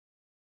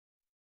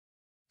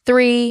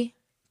3,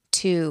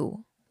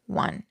 2,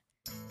 1.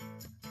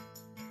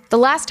 The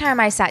last time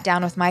I sat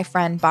down with my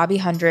friend Bobby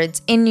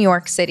Hundreds in New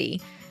York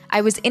City,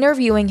 I was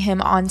interviewing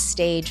him on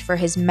stage for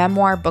his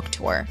memoir book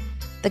tour.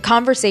 The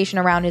conversation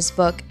around his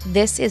book,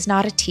 This Is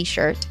Not a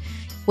T-Shirt,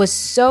 was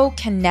so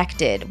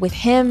connected with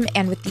him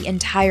and with the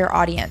entire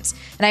audience.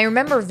 And I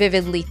remember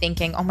vividly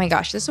thinking, oh my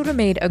gosh, this would have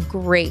made a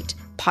great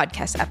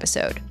podcast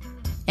episode.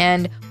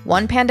 And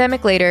one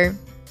pandemic later,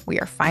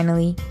 we are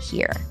finally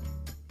here.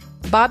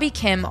 Bobby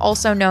Kim,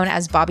 also known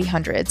as Bobby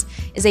Hundreds,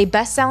 is a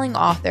best-selling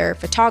author,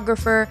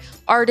 photographer,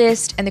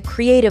 artist, and the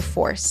creative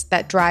force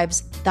that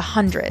drives The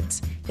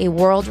Hundreds, a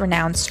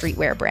world-renowned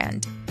streetwear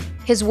brand.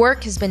 His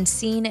work has been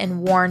seen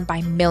and worn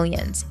by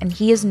millions, and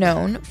he is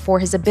known for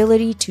his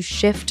ability to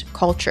shift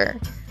culture.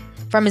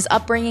 From his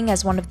upbringing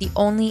as one of the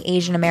only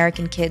Asian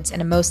American kids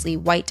in a mostly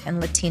white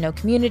and Latino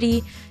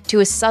community, to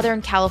his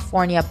Southern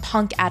California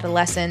punk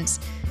adolescence,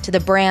 to the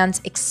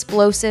brand's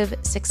explosive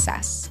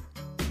success.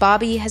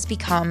 Bobby has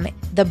become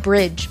the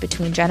bridge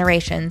between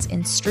generations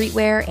in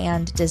streetwear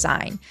and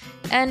design,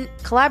 and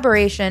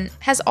collaboration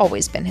has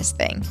always been his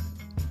thing.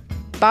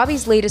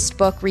 Bobby's latest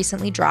book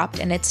recently dropped,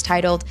 and it's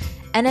titled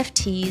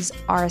NFTs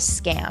Are a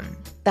Scam.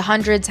 The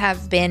Hundreds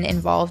have been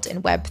involved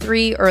in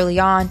Web3 early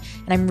on,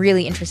 and I'm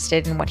really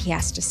interested in what he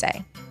has to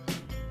say.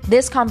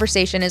 This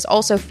conversation is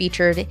also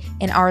featured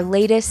in our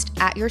latest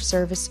At Your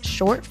Service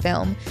short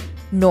film,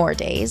 Nor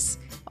Days,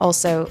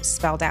 also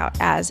spelled out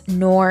as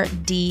Nor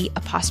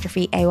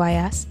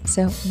D''AYS,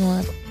 so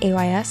Nor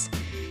AYS.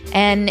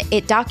 And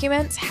it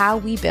documents how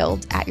we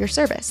build At Your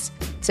Service.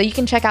 So you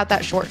can check out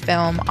that short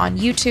film on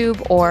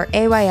YouTube or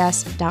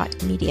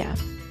ays.media.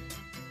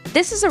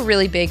 This is a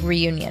really big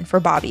reunion for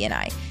Bobby and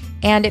I,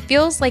 and it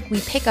feels like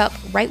we pick up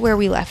right where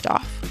we left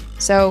off.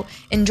 So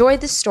enjoy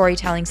this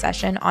storytelling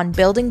session on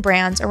building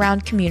brands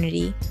around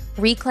community,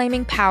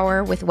 reclaiming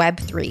power with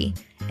Web3,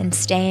 and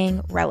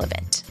staying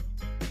relevant.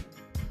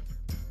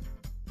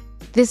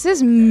 This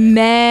is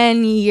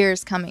many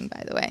years coming,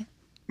 by the way.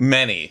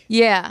 Many.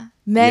 Yeah,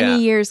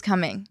 many years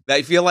coming.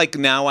 I feel like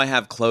now I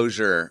have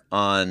closure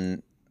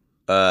on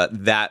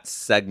that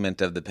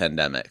segment of the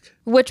pandemic.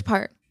 Which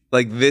part?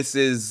 Like this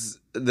is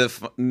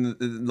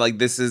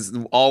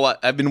all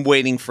I've been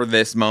waiting for,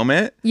 this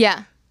moment.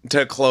 Yeah.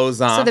 To close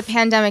off. So the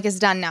pandemic is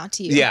done now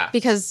to you. Yeah.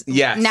 Because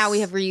now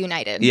we have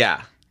reunited.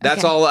 Yeah.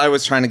 That's all I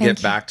was trying to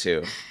get back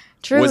to.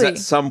 Truly. Was at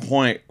some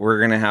point we're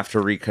going to have to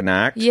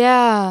reconnect.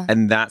 Yeah.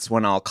 And that's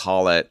when I'll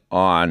call it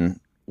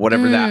on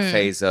whatever that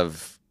phase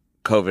of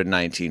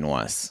COVID-19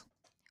 was.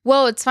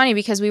 Well, it's funny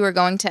because we were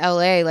going to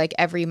LA like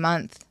every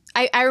month.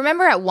 I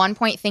remember at one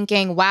point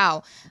thinking,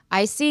 wow,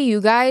 I see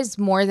you guys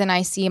more than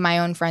I see my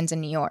own friends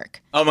in New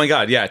York. Oh my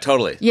God. Yeah,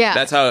 totally. Yeah.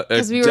 That's how it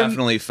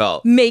definitely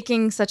felt.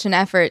 Making such an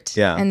effort.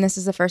 Yeah. And this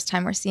is the first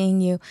time we're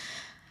seeing you.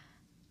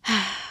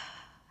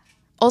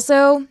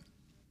 Also,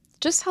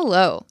 just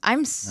hello.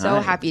 I'm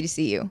so happy to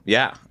see you.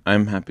 Yeah,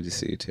 I'm happy to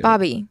see you too.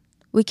 Bobby,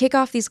 we kick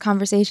off these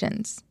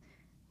conversations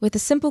with a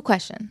simple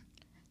question.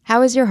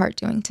 How is your heart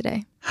doing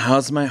today?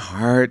 How's my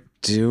heart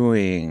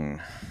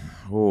doing?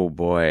 Oh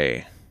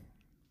boy.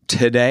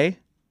 Today?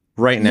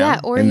 Right now?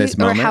 Yeah, in this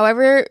moment?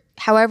 Or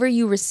however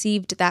you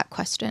received that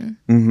question.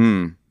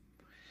 Mm-hmm.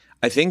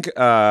 I think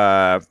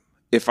I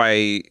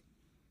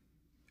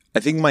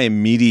think my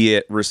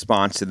immediate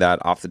response to that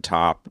off the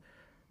top,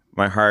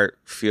 my heart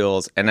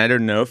feels, and I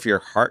don't know if your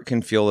heart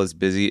can feel as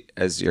busy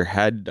as your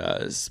head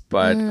does,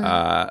 but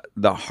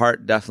the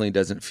heart definitely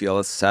doesn't feel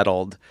as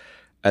settled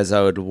as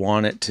I would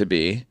want it to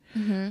be.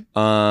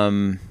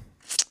 Mm-hmm.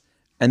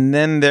 And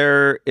then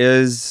there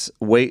is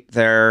weight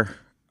there.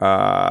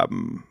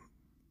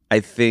 I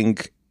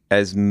think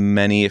as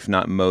many, if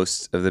not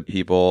most, of the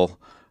people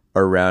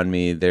around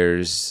me,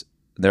 there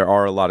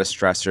are a lot of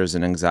stressors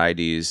and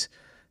anxieties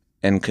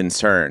and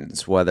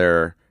concerns,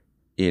 whether,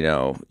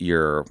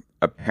 you're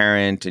a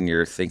parent and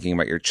you're thinking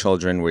about your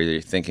children, where you're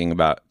thinking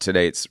about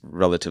today it's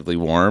relatively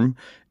warm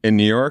in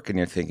New York and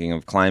you're thinking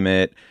of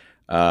climate.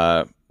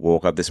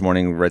 Woke up this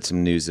morning, read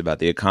some news about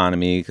the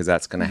economy because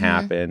that's going to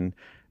happen.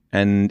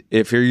 And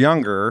if you're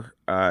younger,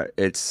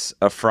 it's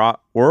a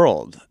fraught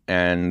world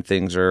and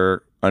things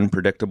are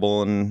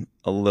unpredictable and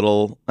a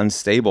little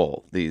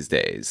unstable these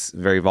days,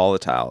 very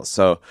volatile.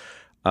 So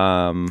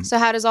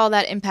how does all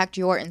that impact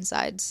your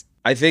insides?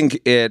 I think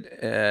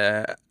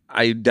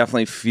I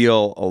definitely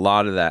feel a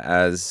lot of that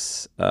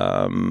as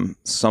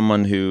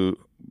someone who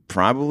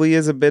probably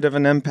is a bit of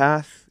an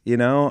empath,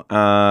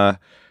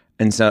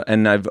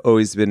 and I've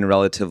always been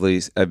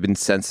I've been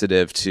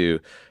sensitive to,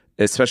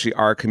 especially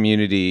our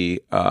community,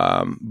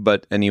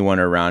 but anyone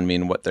around me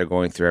and what they're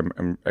going through.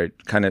 I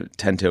kind of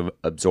tend to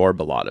absorb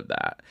a lot of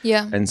that.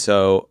 Yeah. And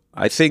so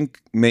I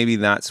think maybe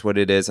that's what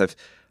it is.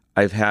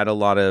 I've had a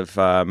lot of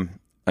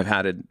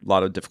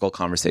difficult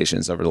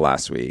conversations over the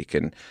last week,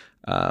 and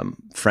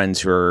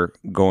friends who are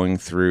going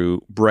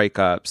through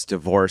breakups,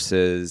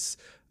 divorces,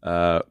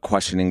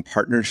 questioning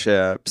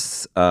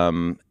partnerships,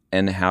 and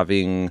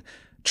having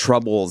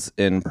troubles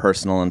in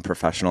personal and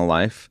professional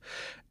life.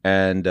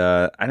 And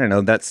I don't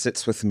know, that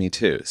sits with me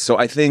too. So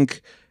I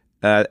think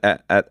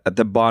at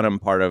the bottom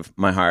part of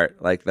my heart,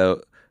 like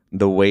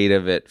the weight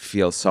of it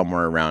feels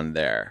somewhere around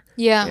there.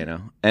 Yeah. You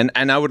know, and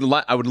I would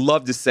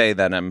love to say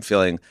that I'm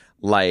feeling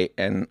light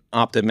and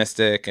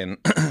optimistic and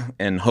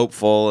and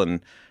hopeful,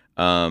 and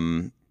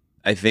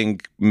I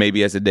think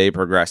maybe as the day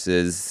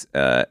progresses,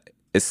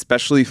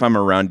 especially if I'm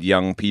around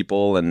young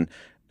people and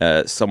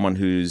someone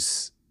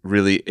who's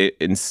really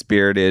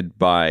inspirited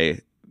by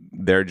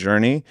their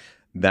journey,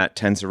 that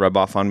tends to rub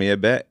off on me a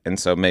bit, and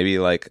so maybe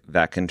like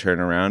that can turn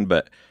around.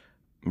 But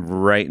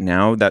right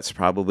now, that's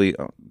probably,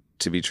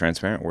 to be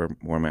transparent,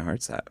 where my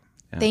heart's at.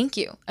 Yeah. Thank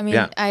you. I mean,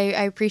 I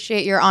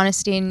appreciate your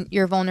honesty and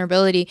your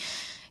vulnerability.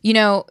 You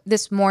know,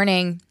 this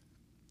morning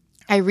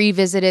I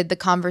revisited the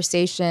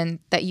conversation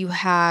that you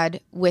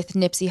had with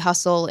Nipsey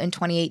Hussle in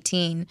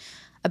 2018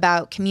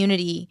 about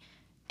community,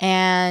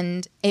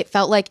 and it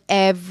felt like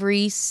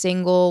every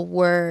single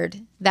word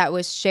that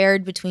was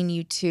shared between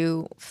you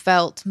two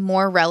felt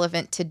more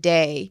relevant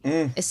today,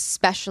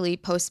 especially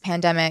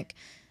post-pandemic,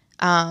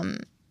 than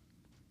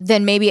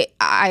maybe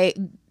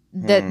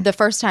the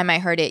first time I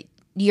heard it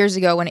years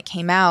ago when it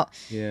came out.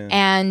 Yeah.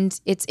 And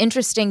it's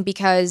interesting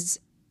because,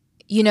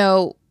 you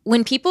know,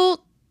 when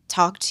people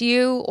talk to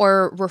you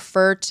or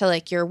refer to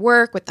like your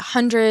work with the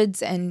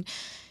hundreds and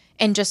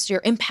just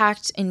your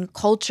impact in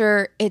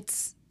culture,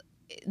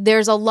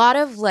 there's a lot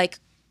of like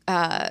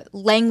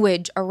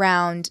language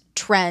around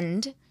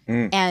trend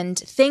and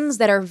things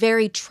that are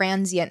very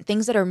transient,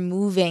 things that are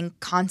moving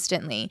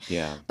constantly.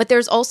 Yeah. But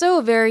there's also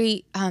a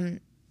very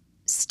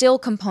still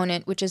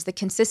component, which is the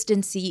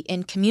consistency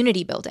in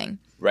community building.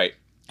 Right.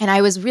 And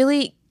I was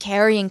really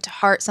carrying to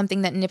heart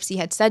something that Nipsey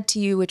had said to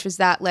you, which was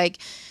that, like,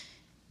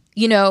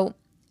 you know,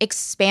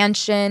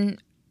 expansion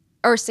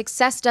or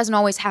success doesn't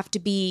always have to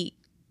be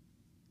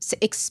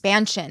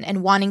expansion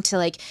and wanting to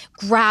like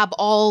grab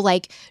all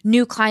like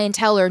new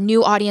clientele or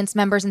new audience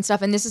members and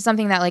stuff. And this is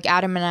something that like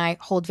Adam and I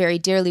hold very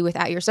dearly with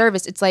At Your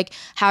Service. It's like,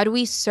 how do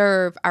we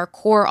serve our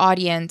core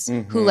audience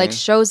who like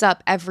shows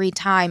up every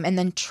time, and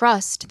then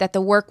trust that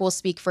the work will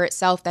speak for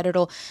itself, that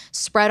it'll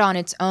spread on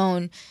its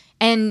own.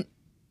 And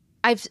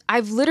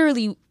I've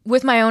literally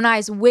with my own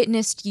eyes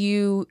witnessed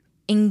you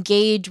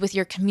engage with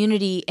your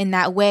community in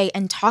that way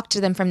and talk to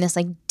them from this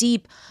like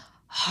deep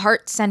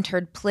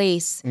heart-centered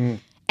place.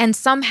 And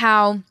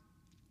somehow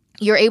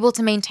you're able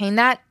to maintain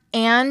that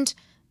and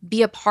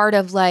be a part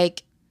of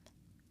like,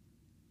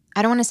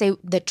 I don't want to say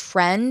the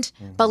trend,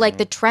 but like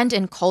the trend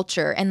in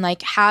culture, and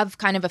like have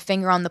kind of a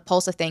finger on the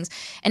pulse of things.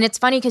 And it's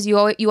funny because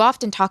you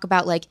often talk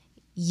about like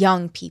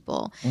young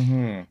people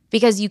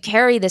because you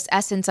carry this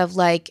essence of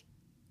like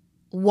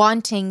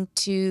wanting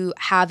to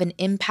have an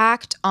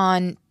impact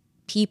on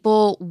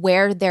people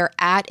where they're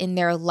at in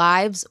their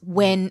lives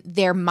when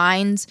their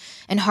minds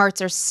and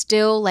hearts are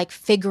still like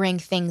figuring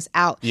things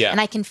out. Yeah. And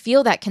I can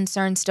feel that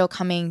concern still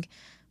coming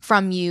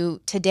from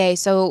you today.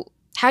 So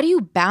how do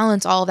you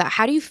balance all of that?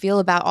 How do you feel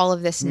about all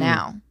of this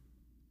now?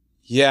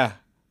 Yeah.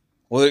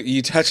 Well,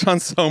 you touch on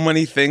so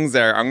many things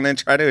there. I'm going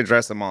to try to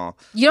address them all.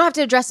 You don't have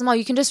to address them all.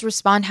 You can just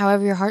respond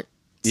however your heart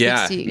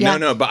speaks to you. Yeah.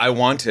 No, but I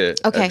want to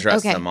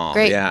address them all.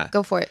 Great. Yeah.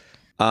 Go for it.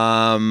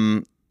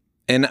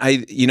 And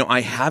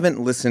I haven't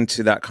listened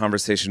to that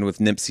conversation with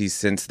Nipsey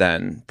since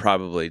then,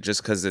 probably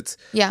just because it's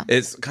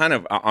kind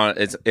of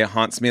it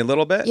haunts me a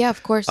little bit. Yeah,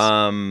 of course.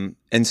 And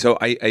so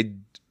I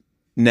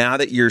now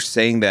that you're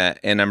saying that,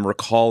 and I'm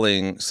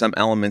recalling some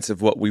elements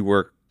of what we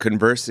were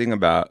conversing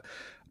about,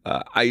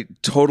 I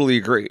totally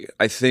agree.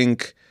 I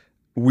think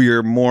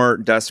we're more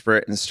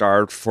desperate and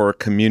starved for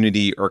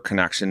community or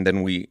connection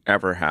than we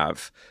ever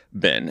have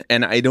been,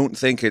 and I don't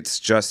think it's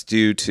just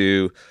due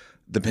to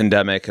the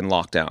pandemic and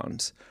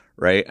lockdowns.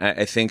 Right.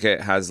 I think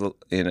it has,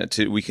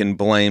 we can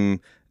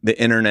blame the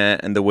internet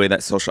and the way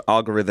that social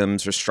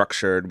algorithms are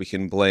structured. We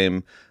can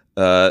blame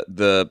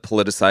the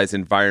politicized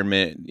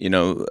environment,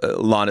 a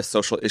lot of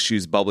social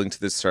issues bubbling to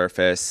the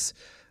surface,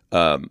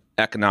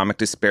 economic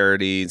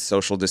disparity,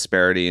 social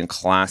disparity, and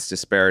class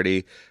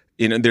disparity.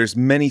 There's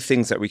many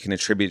things that we can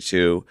attribute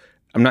to.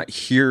 I'm not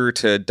here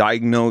to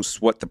diagnose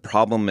what the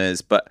problem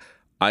is, but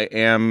I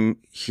am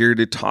here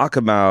to talk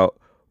about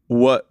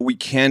what we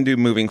can do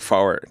moving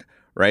forward.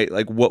 Right?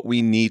 Like what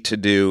we need to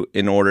do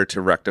in order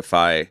to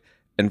rectify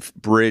and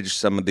bridge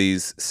some of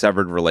these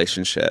severed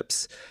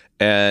relationships.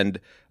 And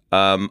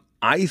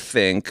I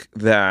think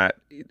that,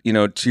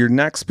 to your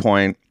next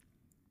point,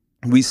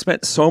 we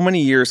spent so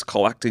many years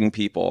collecting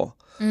people,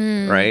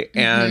 right?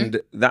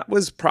 And that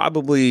was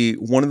probably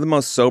one of the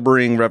most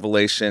sobering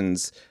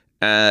revelations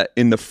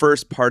in the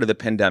first part of the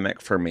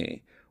pandemic for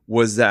me,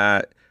 was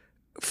that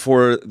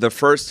for the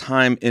first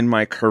time in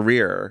my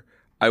career,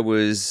 I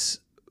was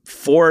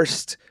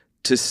forced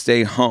to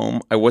stay home.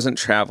 I wasn't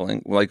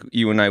traveling like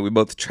you and I. We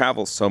both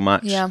travel so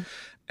much. Yeah.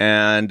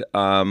 And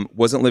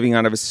wasn't living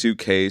out of a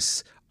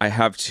suitcase. I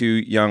have 2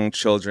 young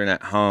children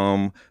at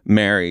home,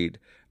 married,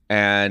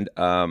 and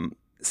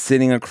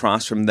sitting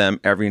across from them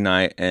every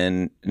night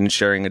and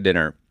sharing a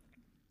dinner,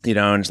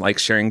 and like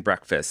sharing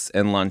breakfasts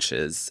and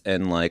lunches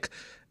and like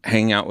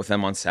hanging out with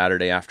them on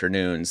Saturday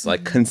afternoons,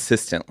 like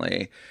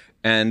consistently.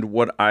 And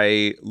what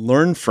I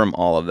learned from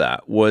all of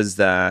that was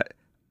that,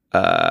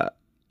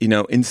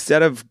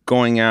 instead of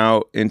going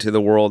out into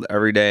the world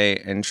every day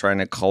and trying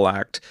to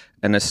collect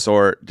and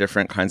assort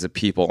different kinds of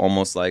people,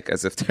 almost like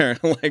as if they're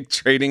like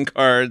trading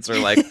cards or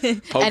like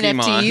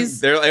Pokemon,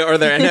 NFTs. they're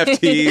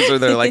NFTs or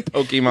they're like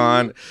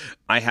Pokemon.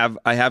 I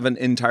have an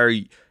entire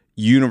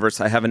universe.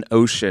 I have an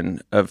ocean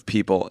of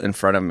people in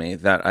front of me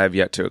that I have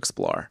yet to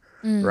explore.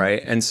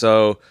 Right. And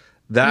so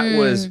that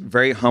was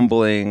very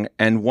humbling.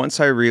 And once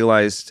I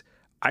realized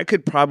I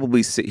could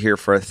probably sit here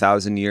for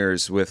 1,000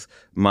 years with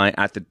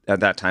at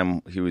that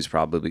time,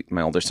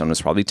 my older son was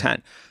probably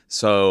 10.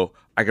 So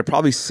I could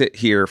probably sit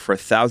here for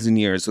 1,000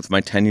 years with my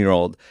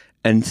 10-year-old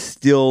and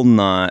still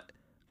not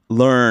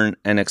learn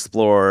and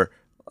explore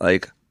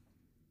like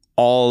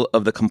all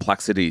of the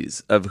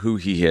complexities of who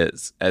he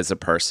is as a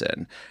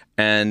person.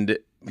 And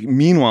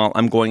meanwhile,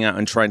 I'm going out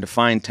and trying to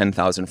find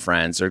 10,000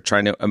 friends or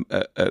trying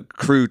to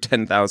accrue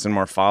 10,000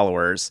 more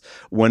followers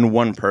when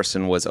one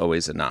person was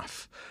always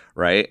enough.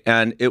 Right.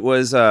 And it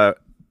was a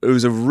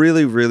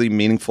really, really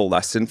meaningful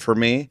lesson for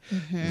me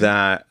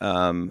that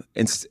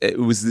it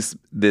was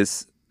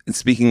this,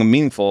 speaking of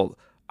meaningful,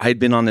 I had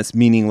been on this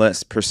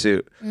meaningless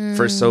pursuit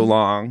for so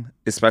long,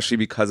 especially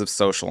because of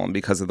social and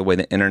because of the way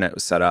the internet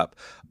was set up,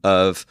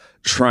 of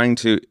trying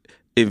to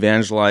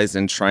evangelize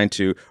and trying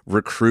to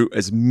recruit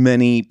as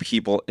many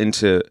people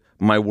into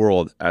my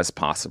world as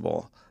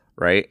possible.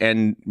 Right.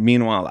 And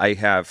meanwhile, I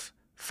have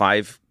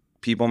 5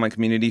 people in my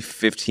community,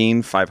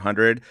 15,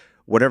 500,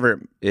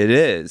 whatever it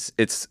is,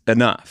 it's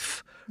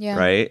enough,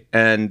 right?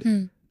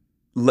 And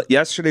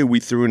yesterday we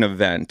threw an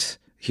event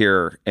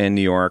here in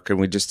New York, and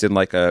we just did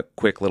like a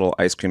quick little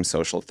ice cream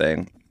social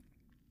thing.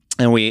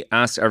 And we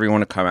asked everyone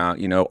to come out.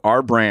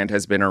 Our brand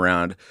has been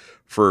around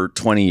for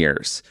 20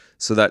 years.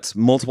 So that's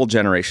multiple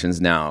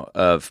generations now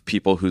of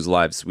people whose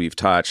lives we've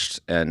touched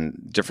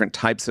and different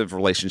types of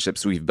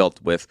relationships we've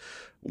built with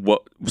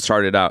what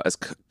started out as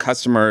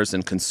customers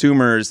and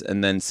consumers,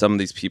 and then some of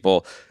these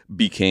people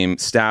became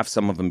staff,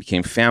 some of them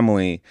became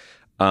family,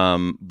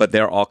 but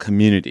they're all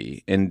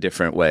community in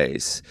different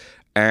ways.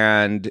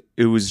 And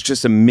it was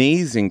just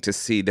amazing to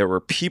see there were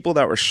people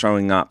that were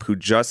showing up who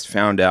just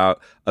found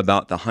out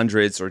about the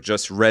hundreds or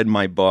just read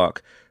my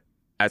book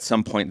at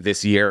some point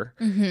this year,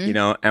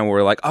 and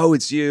we're like, oh,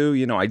 it's you,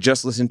 I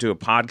just listened to a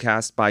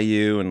podcast by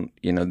you,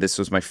 and, this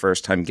was my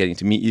first time getting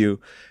to meet you.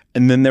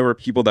 And then there were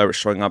people that were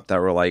showing up that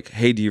were like,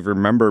 hey, do you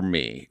remember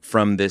me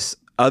from this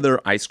other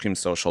ice cream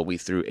social we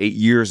threw 8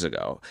 years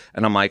ago?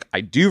 And I'm like,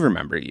 I do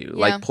remember you. Yeah.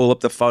 Like, pull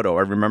up the photo.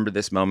 I remember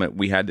this moment.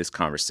 We had this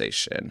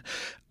conversation.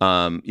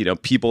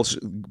 People,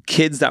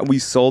 kids that we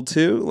sold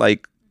to,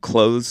 like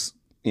clothes,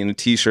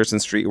 T-shirts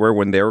and streetwear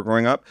when they were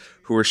growing up,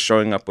 who were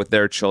showing up with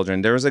their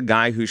children. There was a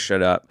guy who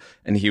showed up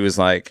and he was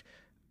like,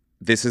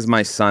 this is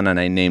my son and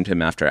I named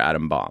him after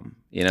Atom Bomb,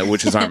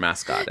 which is our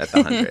mascot at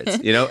the hundreds,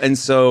 And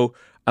so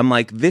I'm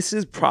like, this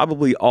is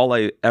probably all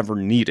I ever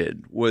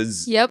needed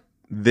was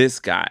this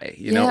guy,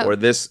 or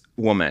this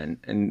woman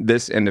and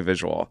this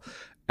individual.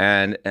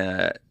 And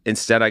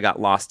instead I got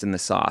lost in the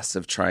sauce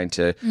of trying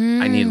to,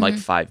 I need like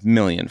 5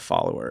 million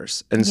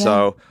followers. And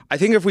so I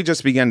think if we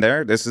just begin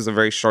there, this is a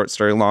very short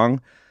story long,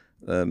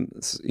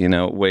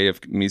 way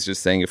of me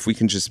just saying, if we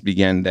can just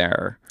begin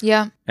there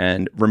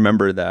and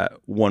remember that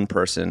one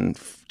person,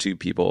 2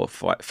 people,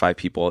 5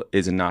 people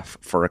is enough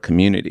for a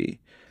community,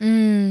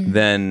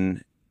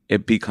 then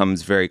it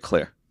becomes very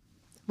clear.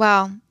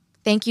 Wow.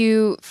 Thank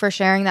you for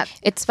sharing that.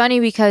 It's funny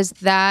because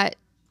that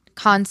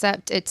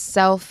concept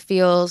itself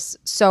feels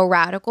so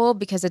radical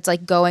because it's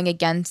like going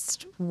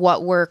against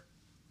what we're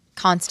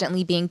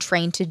constantly being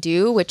trained to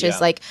do, which is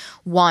like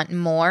want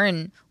more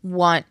and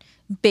want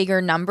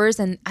bigger numbers.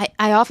 And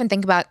I often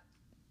think about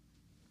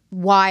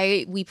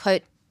why we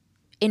put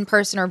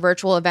in-person or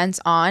virtual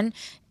events on,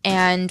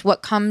 and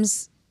what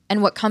comes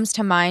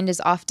to mind is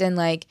often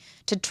like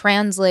to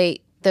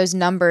translate those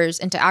numbers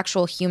into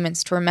actual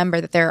humans, to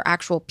remember that there are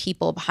actual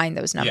people behind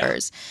those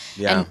numbers.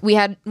 And we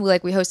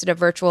hosted a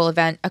virtual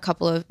event a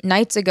couple of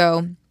nights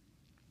ago,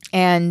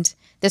 and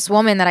this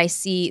woman that I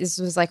see, this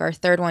was like our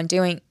third time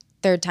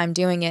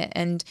doing it,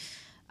 and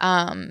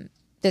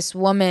this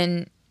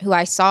woman who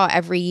I saw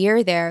every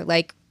year there,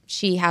 like,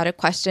 she had a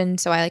question,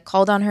 so I like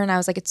called on her and I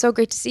was like, it's so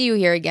great to see you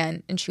here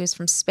again. And she was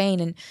from Spain,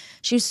 and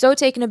she was so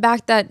taken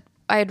aback that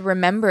I had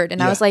remembered.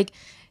 And I was like,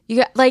 you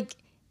got like,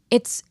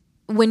 it's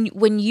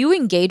when you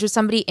engage with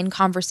somebody in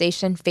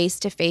conversation face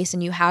to face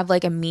and you have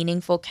like a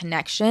meaningful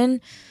connection.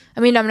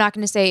 I mean, I'm not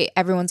going to say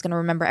everyone's going to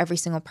remember every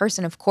single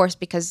person, of course,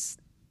 because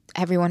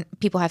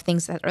people have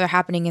things that are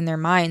happening in their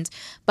minds.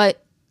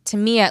 But to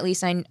me, at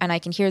least, and I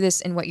can hear this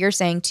in what you're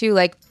saying too,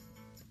 like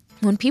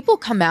when people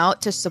come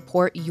out to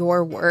support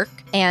your work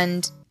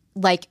and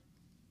like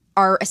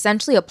are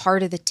essentially a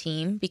part of the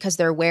team because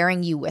they're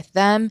wearing you with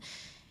them,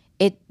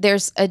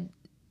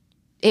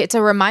 it's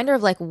a reminder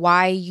of like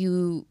why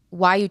you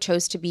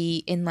chose to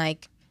be in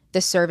like the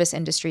service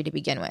industry to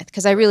begin with.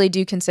 Because I really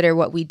do consider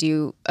what we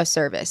do a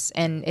service,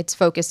 and it's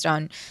focused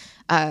on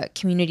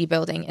community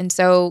building. And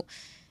so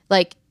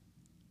like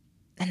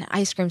an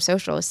ice cream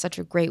social is such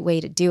a great way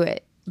to do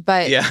it.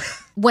 But Yeah.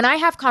 when I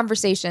have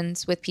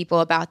conversations with people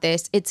about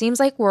this, it seems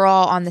like we're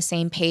all on the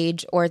same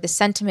page, or the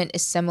sentiment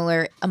is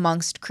similar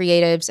amongst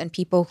creatives and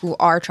people who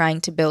are trying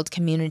to build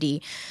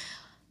community.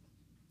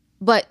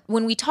 But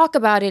when we talk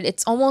about it,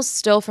 it's almost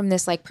still from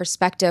this like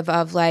perspective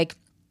of like,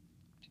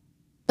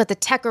 but the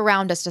tech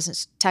around us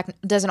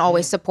doesn't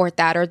always support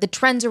that, or the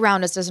trends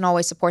around us doesn't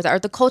always support that, or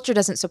the culture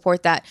doesn't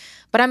support that.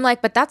 But I'm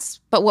like,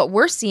 but what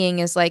we're seeing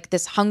is like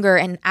this hunger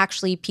and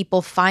actually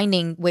people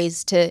finding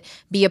ways to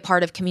be a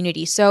part of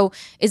community. So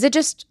is it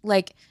just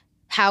like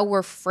how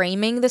we're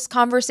framing this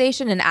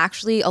conversation and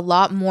actually a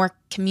lot more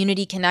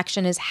community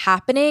connection is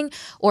happening,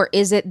 or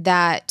is it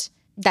that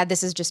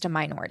this is just a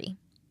minority?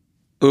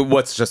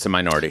 What's just a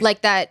minority?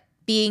 Like that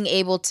being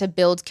able to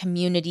build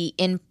community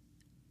in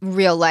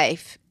real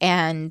life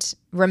and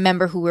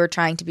remember who we're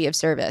trying to be of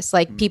service.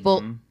 Like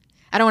people,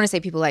 I don't want to say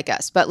people like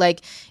us, but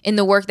like in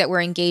the work that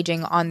we're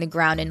engaging on the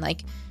ground and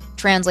like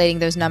translating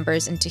those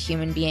numbers into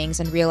human beings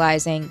and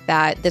realizing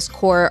that this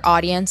core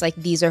audience, like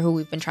these are who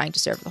we've been trying to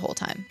serve the whole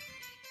time.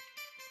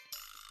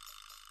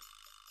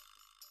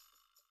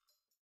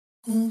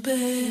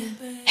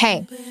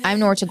 Hey, I'm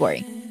Noor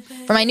Tagori.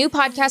 For my new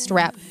podcast,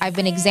 Rep, I've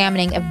been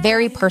examining a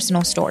very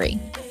personal story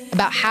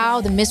about how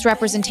the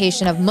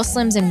misrepresentation of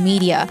Muslims in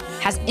media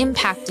has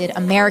impacted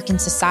American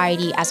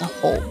society as a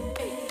whole.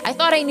 I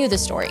thought I knew the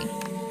story,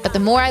 but the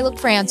more I looked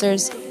for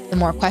answers, the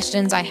more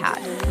questions I had.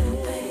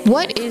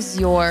 What is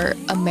your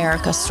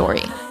America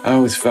story? I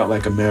always felt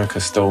like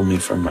America stole me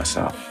from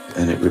myself,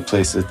 and it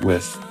replaced it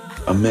with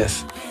a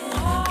myth.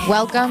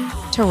 Welcome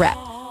to Rep.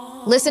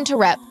 Listen to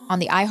Rep on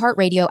the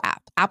iHeartRadio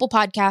app, Apple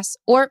Podcasts,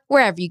 or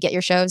wherever you get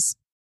your shows.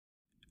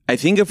 I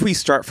think if we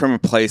start from a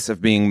place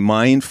of being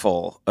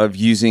mindful of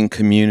using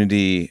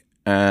community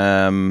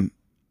in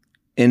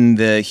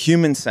the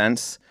human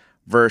sense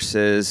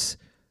versus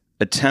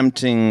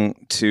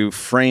attempting to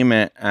frame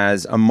it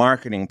as a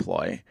marketing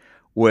ploy,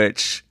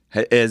 which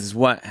is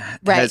what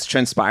has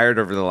transpired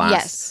over the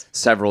last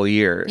several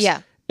years.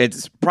 Yeah.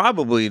 It's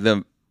probably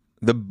the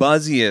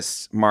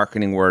buzziest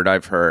marketing word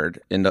I've heard,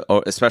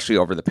 especially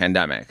over the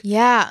pandemic.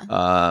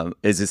 Yeah.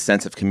 Is a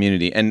sense of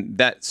community. And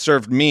that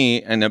served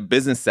me in a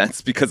business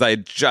sense because I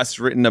had just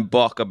written a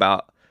book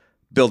about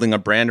building a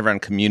brand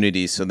around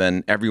community. So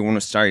then everyone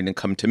was starting to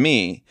come to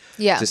me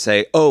to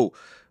say, oh,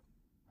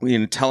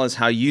 tell us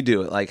how you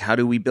do it. Like, how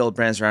do we build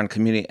brands around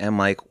community? And I'm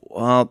like,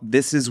 well,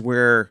 this is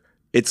where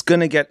it's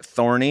going to get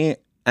thorny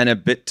and a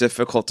bit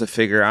difficult to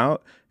figure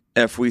out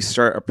if we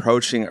start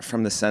approaching it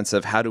from the sense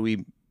of how do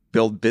we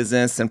build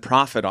business and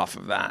profit off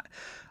of that.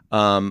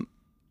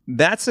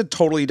 That's a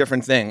totally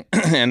different thing.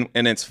 and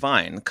it's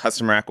fine.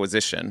 Customer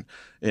acquisition,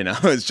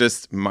 it's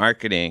just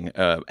marketing,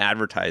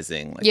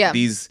 advertising.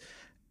 These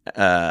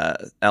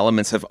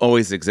elements have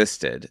always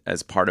existed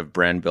as part of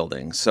brand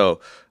building. So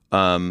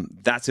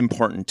that's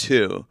important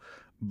too.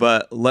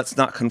 But let's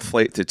not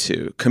conflate the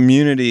two.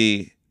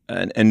 Community,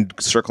 and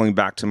circling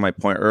back to my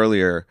point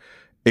earlier,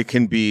 it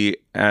can be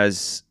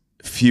as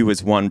few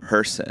as one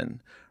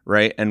person.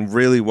 Right. And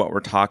really what we're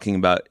talking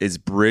about is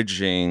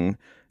bridging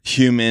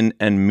human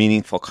and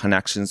meaningful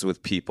connections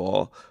with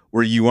people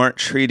where you aren't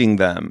treating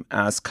them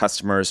as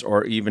customers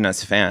or even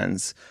as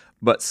fans,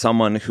 but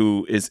someone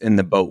who is in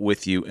the boat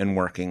with you and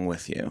working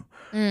with you.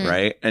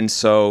 Right. And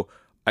so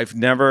I've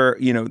never,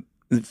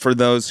 for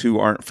those who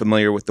aren't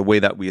familiar with the way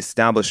that we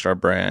established our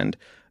brand,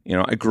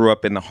 I grew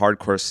up in the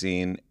hardcore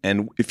scene.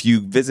 And if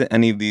you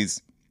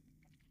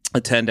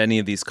attend any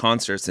of these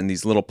concerts and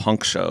these little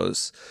punk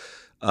shows,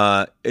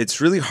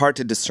 it's really hard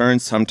to discern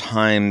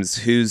sometimes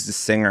who's the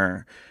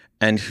singer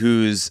and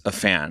who's a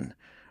fan,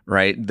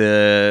 right?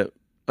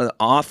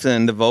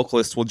 Often the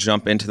vocalist will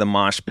jump into the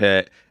mosh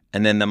pit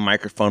and then the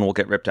microphone will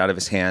get ripped out of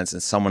his hands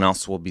and someone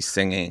else will be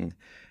singing.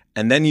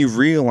 And then you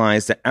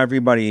realize that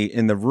everybody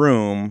in the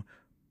room,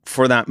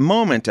 for that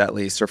moment at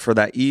least, or for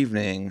that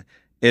evening,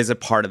 is a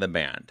part of the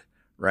band,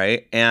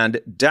 right? And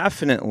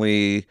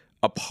definitely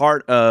a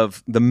part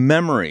of the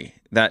memory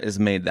that is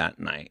made that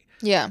night.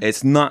 Yeah.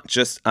 It's not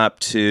just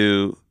up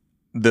to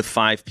the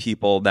 5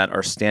 people that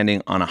are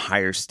standing on a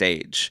higher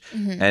stage.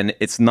 Mm-hmm. And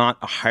it's not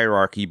a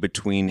hierarchy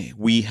between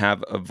we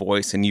have a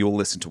voice and you'll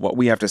listen to what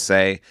we have to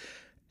say.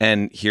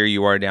 And here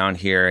you are down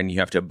here and you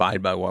have to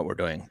abide by what we're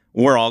doing.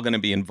 We're all going to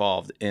be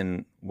involved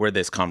in where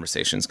this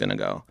conversation is going to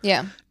go.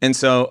 Yeah. And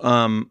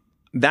so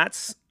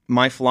that's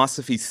my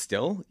philosophy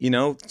still.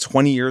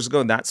 20 years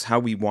ago, that's how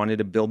we wanted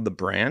to build the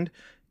brand.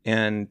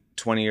 And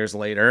 20 years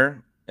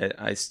later,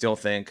 I still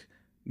think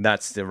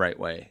that's the right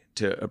way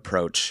to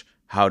approach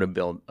how to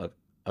build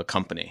a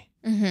company.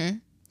 Mm-hmm.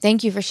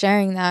 Thank you for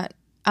sharing that.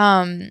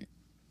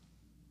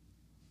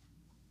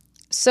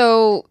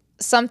 So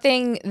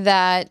something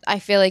that I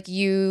feel like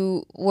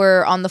you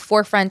were on the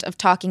forefront of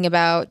talking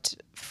about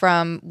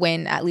from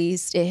when at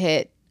least it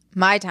hit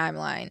my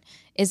timeline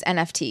is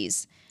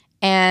NFTs.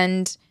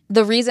 And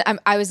the reason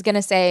I was going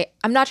to say,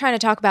 I'm not trying to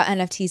talk about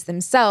NFTs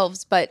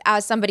themselves, but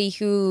as somebody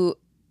who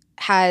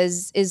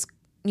is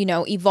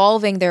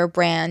evolving their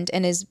brand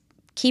and is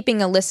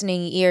keeping a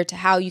listening ear to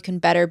how you can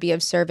better be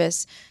of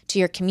service to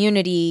your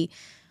community,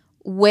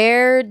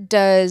 where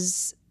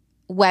does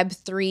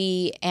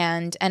Web3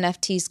 and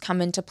NFTs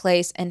come into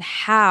place, and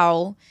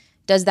how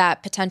does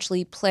that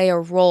potentially play a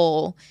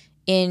role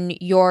in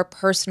your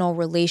personal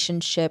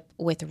relationship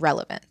with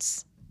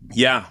relevance?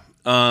 Yeah.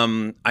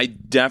 I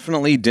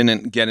definitely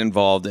didn't get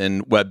involved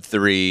in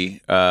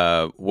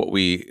Web3,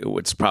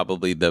 what's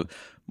probably the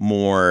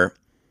more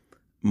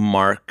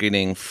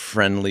marketing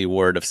friendly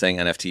word of saying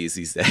NFTs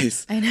these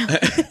days. I know.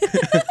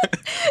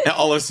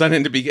 All of a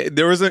sudden,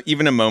 there was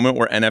even a moment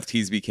where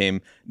NFTs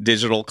became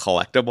digital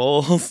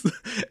collectibles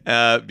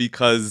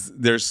because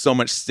there's so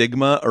much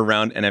stigma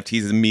around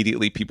NFTs.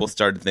 Immediately, people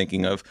started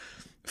thinking of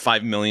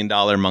 $5 million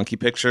monkey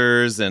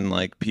pictures and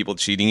like people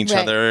cheating each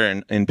other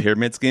and in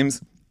pyramid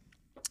schemes.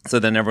 So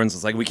then everyone's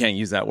just like, we can't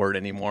use that word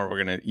anymore.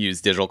 We're going to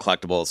use digital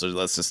collectibles. So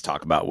let's just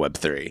talk about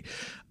Web3.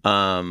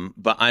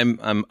 But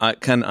I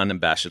can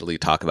unabashedly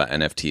talk about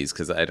NFTs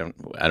because I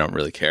don't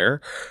really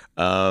care.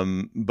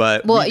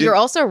 But you're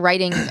also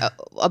writing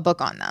a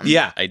book on them.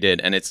 Yeah, I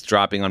did, and it's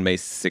dropping on May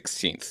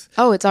 16th.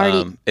 Oh, it's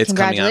already. It's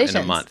coming out in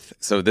a month,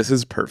 so this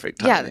is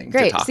perfect timing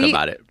to talk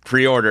about it.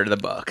 Pre-order the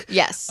book.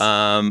 Yes.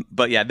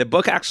 But yeah, the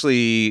book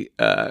actually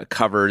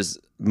covers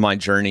my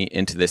journey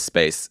into this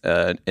space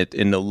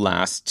in the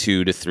last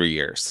 2 to 3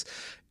 years,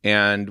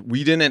 and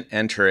we didn't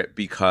enter it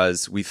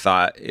because we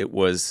thought it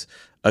was,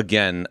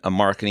 again, a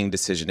marketing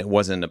decision. It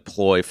wasn't a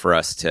ploy for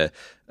us to,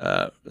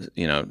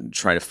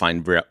 try to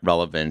find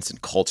relevance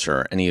and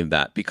culture, any of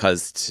that.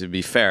 Because to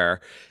be fair,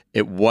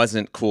 it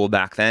wasn't cool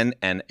back then,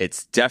 and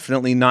it's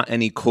definitely not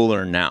any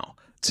cooler now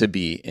to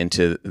be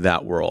into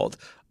that world.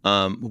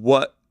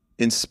 What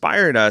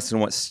inspired us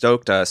and what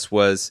stoked us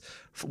was,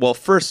 well,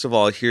 first of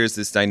all, here's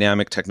this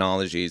dynamic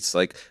technology. It's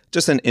like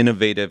just an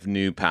innovative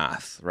new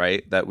path,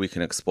 right, that we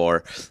can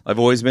explore. I've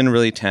always been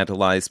really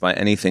tantalized by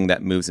anything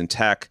that moves in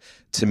tech.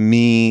 To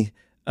me,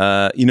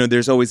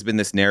 there's always been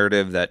this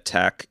narrative that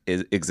tech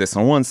exists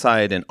on one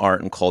side and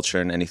art and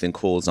culture and anything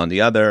cool is on the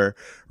other,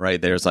 right?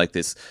 There's like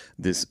this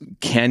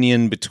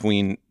canyon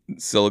between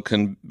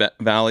Silicon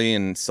Valley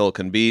and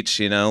Silicon Beach,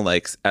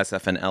 like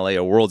SF and LA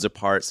are worlds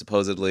apart,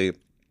 supposedly.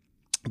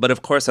 But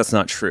of course, that's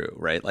not true,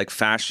 right? Like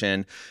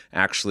fashion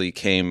actually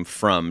came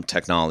from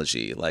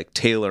technology. Like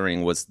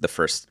tailoring was the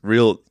first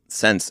real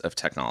sense of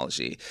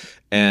technology.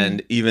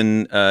 And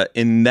even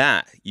in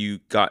that, you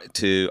got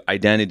to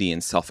identity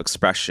and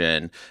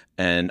self-expression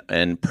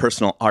and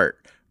personal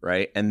art,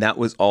 right? And that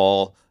was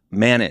all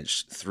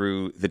managed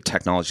through the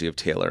technology of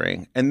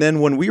tailoring. And then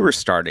when we were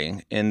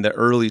starting in the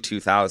early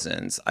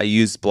 2000s, I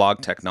used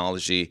blog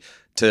technology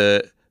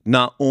to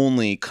not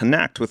only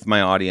connect with my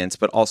audience,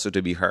 but also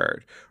to be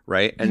heard,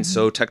 right? And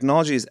so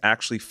technology has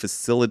actually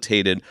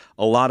facilitated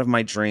a lot of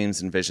my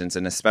dreams and visions,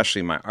 and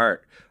especially my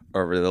art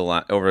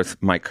over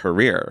my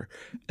career.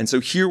 And so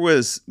here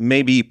was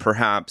maybe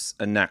perhaps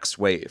a next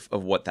wave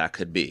of what that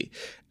could be.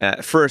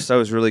 At first, I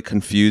was really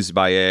confused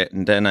by it,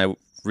 and then I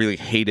really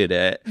hated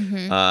it.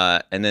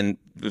 And then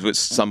with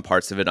some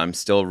parts of it, I'm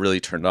still really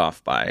turned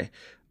off by.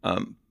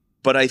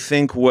 But I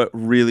think what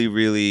really,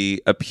 really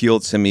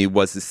appealed to me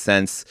was the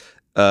sense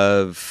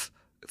of,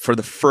 for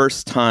the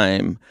first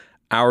time,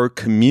 our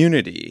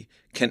community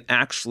can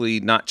actually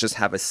not just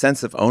have a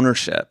sense of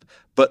ownership,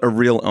 but a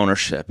real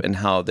ownership in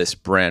how this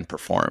brand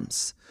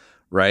performs,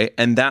 right?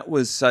 And that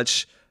was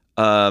such,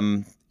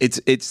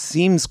 it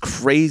seems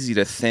crazy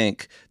to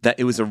think that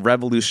it was a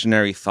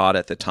revolutionary thought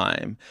at the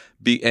time.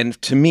 And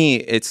to me,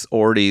 it's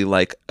already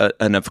like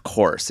an of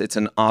course, it's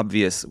an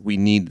obvious, we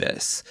need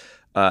this.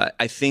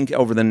 I think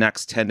over the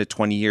next 10 to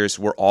 20 years,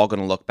 we're all going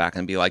to look back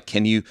and be like,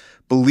 can you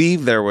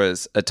believe there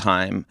was a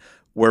time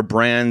where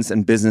brands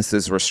and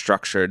businesses were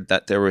structured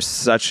that there was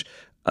such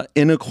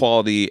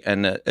inequality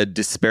and a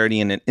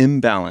disparity and an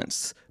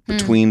imbalance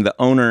between the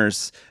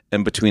owners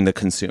and between the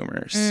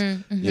consumers,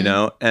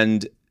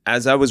 And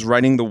as I was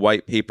writing the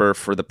white paper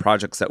for the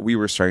projects that we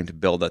were starting to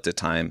build at the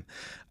time,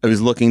 I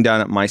was looking down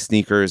at my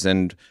sneakers,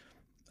 and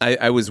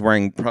I was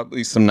wearing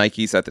probably some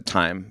Nikes at the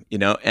time,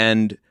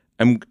 and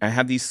I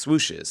have these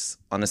swooshes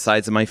on the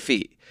sides of my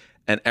feet.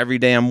 And every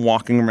day I'm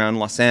walking around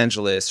Los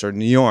Angeles or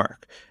New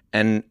York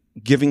and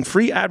giving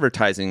free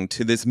advertising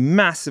to this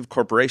massive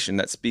corporation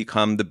that's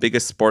become the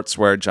biggest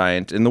sportswear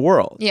giant in the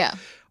world. Yeah.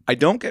 I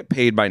don't get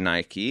paid by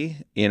Nike.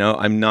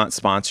 I'm not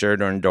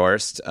sponsored or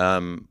endorsed.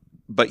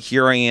 But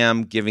here I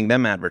am giving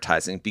them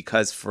advertising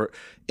because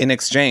in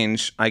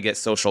exchange, I get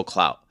social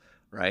clout,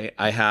 right?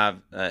 I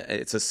have,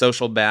 it's a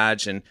social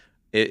badge, and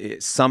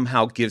it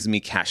somehow gives me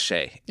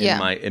cachet in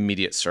my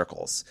immediate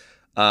circles.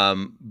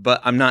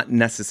 But I'm not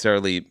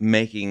necessarily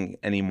making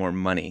any more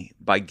money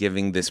by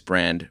giving this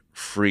brand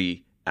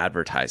free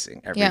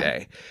advertising every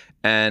day.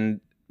 And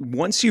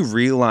once you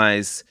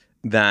realize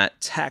that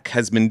tech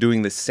has been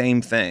doing the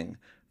same thing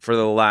for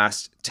the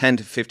last 10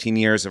 to 15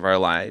 years of our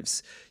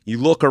lives, you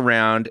look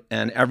around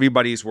and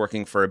everybody's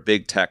working for a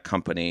big tech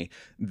company.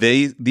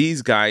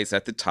 These guys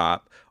at the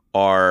top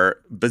are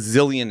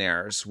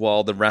bazillionaires,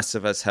 while the rest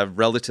of us have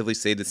relatively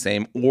stayed the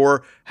same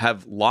or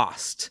have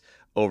lost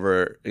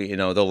over,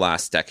 the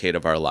last decade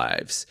of our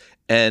lives.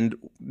 And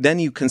then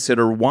you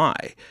consider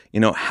why.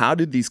 How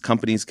did these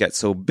companies get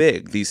so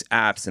big, these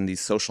apps and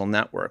these social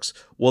networks?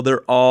 Well,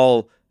 they're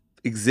all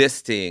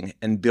existing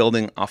and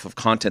building off of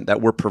content that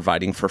we're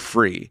providing for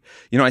free.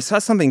 I saw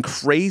something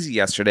crazy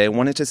yesterday. I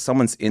went into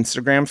someone's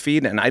Instagram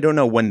feed, and I don't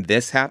know when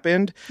this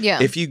happened.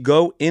 Yeah. If you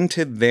go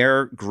into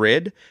their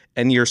grid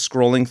and you're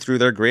scrolling through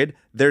their grid,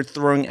 they're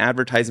throwing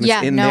advertisements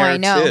in there I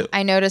know. too.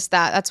 I noticed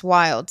that. That's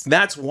wild.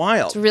 That's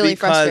wild. It's really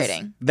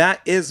frustrating.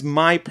 That is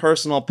my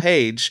personal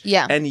page.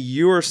 Yeah. And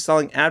you're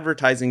selling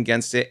advertising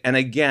against it. And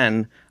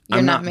again,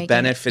 I'm not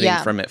benefiting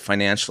from it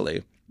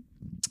financially.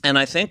 And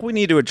I think we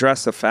need to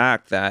address the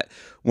fact that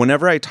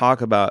whenever I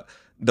talk about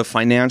the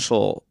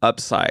financial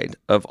upside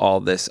of all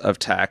this, of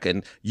tech,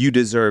 and you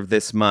deserve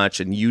this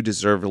much and you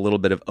deserve a little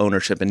bit of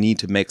ownership and need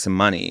to make some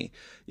money,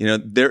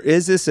 there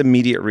is this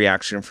immediate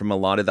reaction from a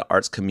lot of the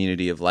arts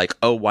community of like,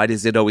 oh, why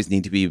does it always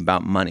need to be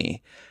about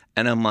money?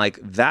 And I'm like,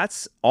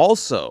 that's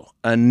also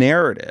a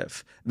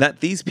narrative that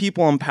these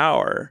people in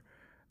power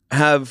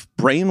have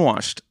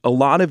brainwashed a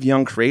lot of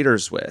young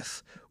creators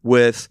with,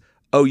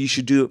 oh, you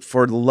should do it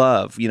for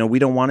love. We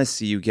don't want to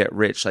see you get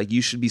rich. Like, you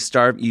should be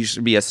you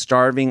should be a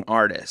starving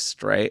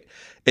artist, right?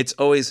 It's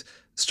always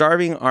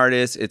starving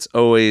artists. It's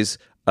always,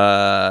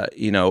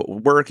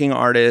 working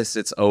artists.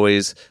 It's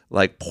always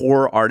like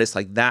poor artists.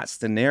 Like, that's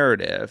the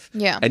narrative.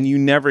 Yeah. And you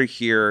never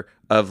hear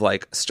of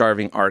like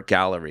starving art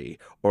gallery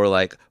or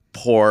like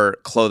poor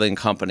clothing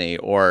company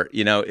or,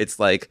 it's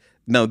like,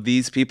 no,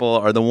 these people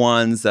are the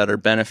ones that are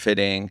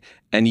benefiting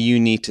and you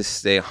need to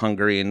stay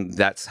hungry. And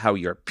that's how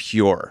you're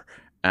pure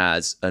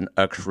as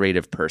a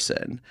creative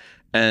person.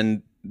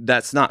 And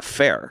that's not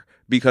fair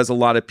because a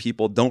lot of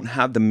people don't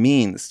have the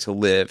means to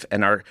live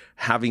and are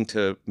having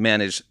to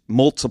manage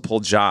multiple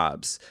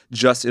jobs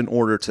just in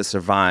order to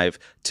survive,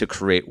 to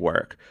create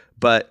work.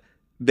 But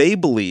they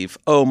believe,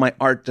 oh, my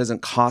art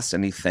doesn't cost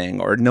anything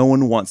or no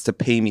one wants to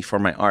pay me for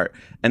my art.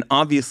 And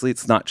obviously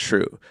it's not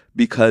true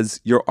because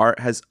your art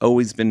has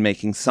always been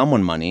making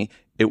someone money.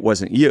 It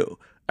wasn't you.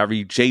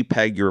 Every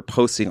JPEG you're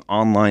posting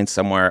online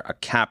somewhere,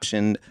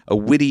 a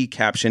witty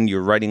caption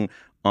you're writing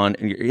on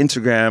your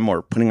Instagram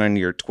or putting on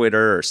your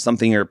Twitter or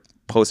something you're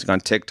posting on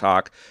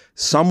TikTok,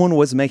 someone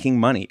was making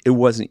money. It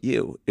wasn't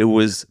you. It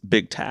was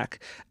big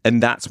tech.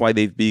 And that's why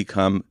they've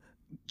become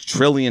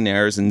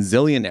trillionaires and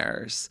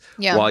zillionaires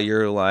while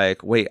you're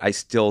like, wait, I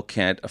still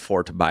can't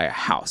afford to buy a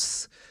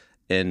house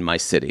in my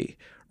city.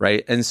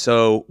 Right. And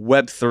so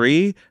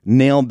Web3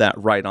 nailed that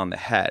right on the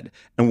head.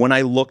 And when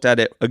I looked at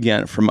it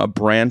again from a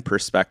brand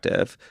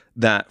perspective,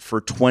 that for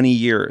 20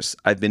 years,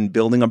 I've been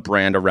building a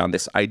brand around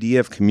this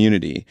idea of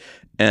community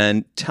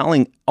and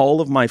telling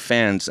all of my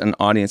fans and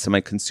audience and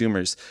my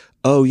consumers,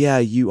 oh, yeah,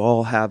 you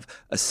all have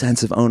a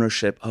sense of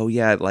ownership. Oh,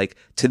 yeah, like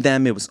to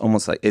them, it was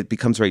almost like it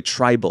becomes very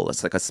tribal.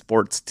 It's like a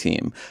sports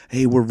team.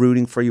 Hey, we're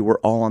rooting for you. We're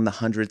all on the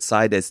 100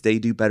 side. As they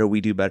do better,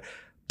 we do better.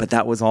 But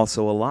that was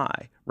also a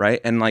lie, right?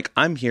 And like,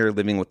 I'm here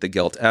living with the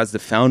guilt as the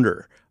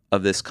founder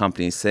of this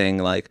company saying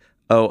like,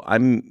 oh,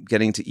 I'm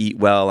getting to eat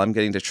well. I'm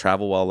getting to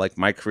travel well. Like,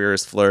 my career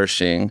is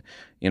flourishing.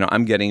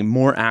 I'm getting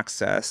more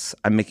access.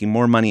 I'm making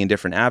more money in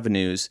different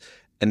avenues.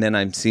 And then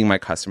I'm seeing my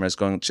customers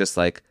going just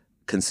like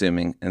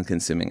consuming and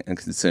consuming and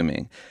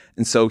consuming.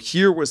 And so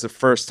here was the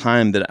first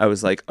time that I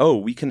was like, oh,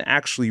 we can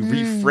actually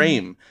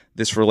reframe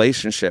this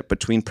relationship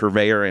between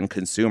purveyor and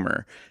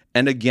consumer.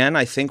 And again,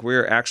 I think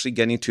we're actually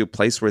getting to a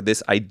place where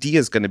this idea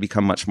is going to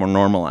become much more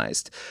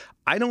normalized.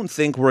 I don't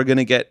think we're going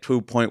to get to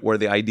a point where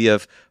the idea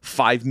of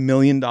 $5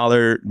 million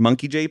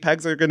monkey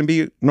JPEGs are going to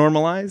be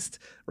normalized,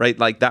 right?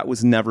 Like, that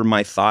was never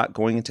my thought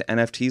going into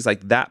NFTs.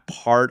 Like, that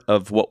part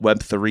of what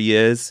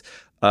Web3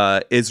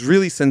 is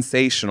really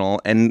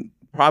sensational and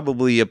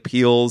probably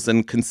appeals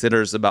and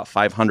considers about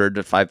 500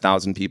 to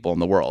 5,000 people in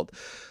the world.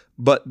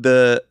 But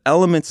the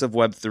elements of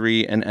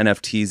Web3 and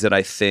NFTs that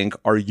I think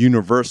are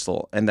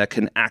universal and that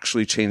can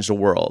actually change the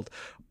world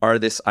are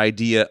this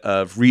idea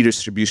of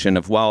redistribution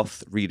of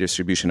wealth,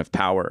 redistribution of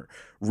power,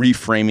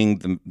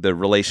 reframing the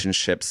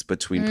relationships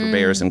between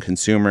purveyors and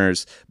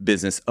consumers,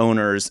 business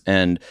owners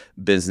and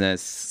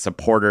business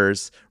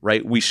supporters,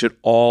 right? We should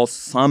all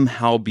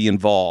somehow be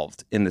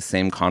involved in the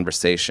same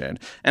conversation.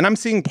 And I'm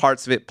seeing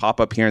parts of it pop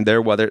up here and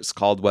there, whether it's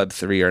called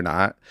Web3 or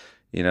not.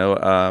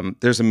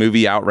 There's a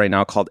movie out right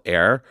now called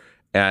Air.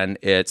 And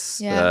it's,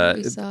 we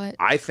saw it.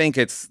 I think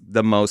it's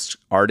the most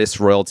artist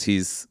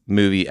royalties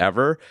movie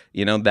ever.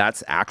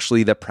 That's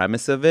actually the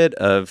premise of it,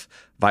 of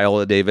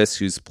Viola Davis,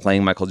 who's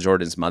playing Michael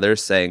Jordan's mother,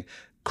 saying,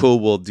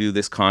 cool, we'll do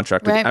this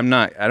contract. Right.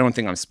 I don't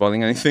think I'm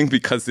spoiling anything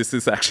because this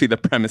is actually the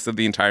premise of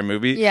the entire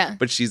movie. Yeah.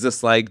 But she's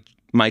just like,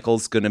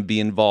 Michael's going to be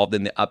involved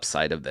in the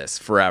upside of this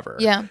forever.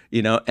 Yeah.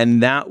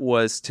 And that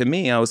was, to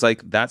me, I was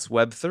like, that's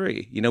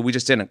Web3. We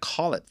just didn't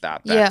call it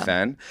that back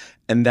then.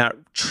 And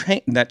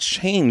that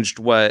changed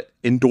what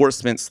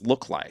endorsements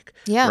look like.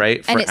 Yeah.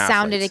 Right. And it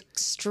sounded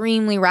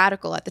extremely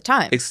radical at the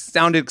time. It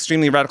sounded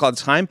extremely radical at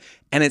the time.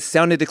 And it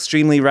sounded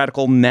extremely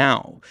radical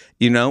now.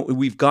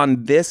 We've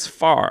gone this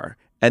far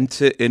and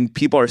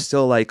people are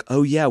still like,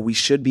 oh, yeah, we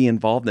should be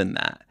involved in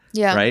that.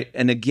 Yeah. Right.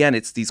 And again,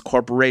 it's these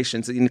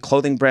corporations in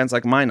clothing brands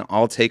like mine,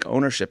 I'll take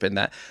ownership in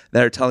that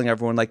are telling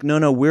everyone like,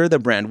 no, we're the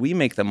brand. We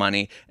make the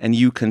money and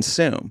you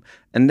consume.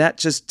 And that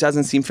just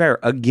doesn't seem fair.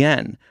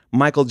 Again,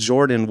 Michael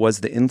Jordan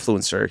was the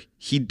influencer.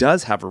 He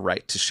does have a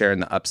right to share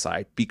in the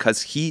upside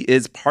because he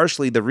is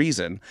partially the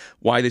reason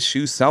why the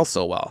shoes sell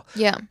so well.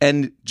 Yeah.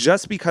 And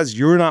just because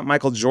you're not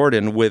Michael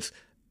Jordan with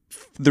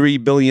 3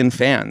 billion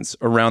fans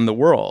around the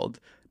world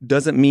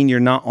doesn't mean you're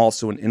not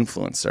also an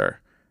influencer.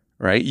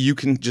 Right? You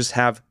can just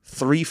have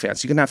 3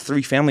 fans. You can have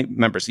 3 family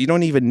members. You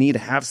don't even need to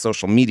have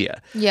social media.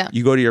 Yeah.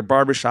 You go to your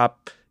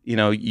barbershop,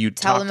 you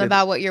tell them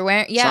about what you're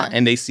wearing. Yeah.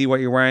 And they see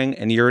what you're wearing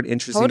and you're an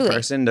interesting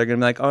person. They're going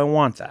to be like, oh, I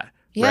want that.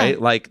 Yeah. Right?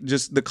 Like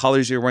just the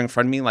colors you're wearing in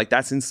front of me, like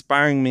that's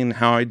inspiring me in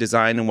how I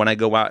design. And when I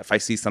go out, if I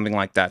see something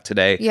like that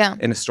today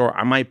in a store,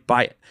 I might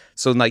buy it.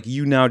 So like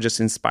you now just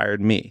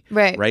inspired me.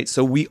 Right. Right.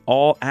 So we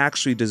all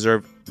actually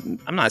deserve,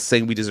 I'm not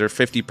saying we deserve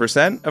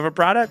 50% of a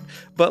product,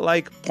 but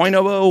like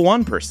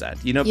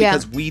 0.001%,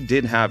 because we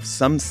did have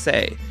some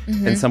say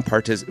and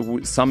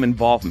some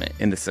involvement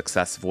in the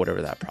success of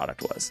whatever that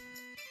product was.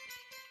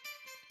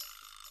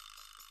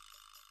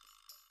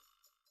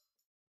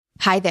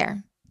 Hi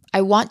there.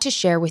 I want to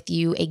share with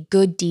you a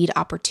good deed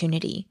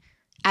opportunity.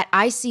 At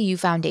ICU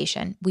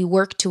Foundation, we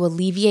work to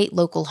alleviate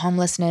local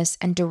homelessness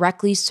and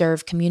directly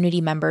serve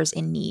community members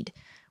in need.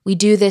 We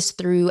do this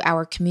through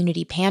our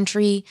community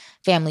pantry,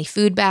 family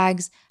food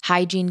bags,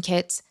 hygiene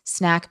kits,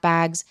 snack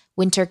bags,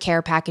 winter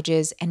care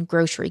packages, and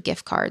grocery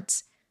gift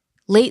cards.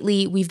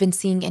 Lately, we've been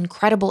seeing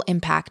incredible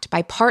impact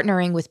by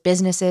partnering with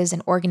businesses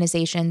and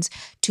organizations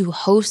to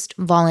host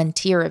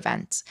volunteer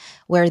events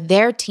where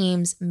their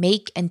teams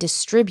make and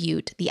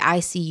distribute the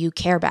ICU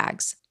care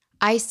bags.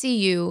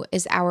 ICU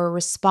is our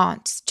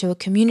response to a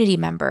community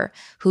member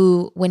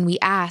who, when we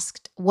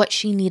asked what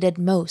she needed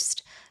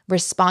most,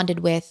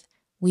 responded with,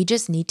 "We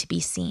just need to be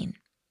seen."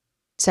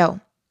 So,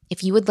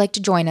 if you would like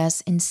to join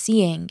us in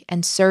seeing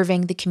and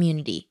serving the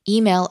community,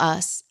 email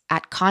us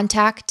at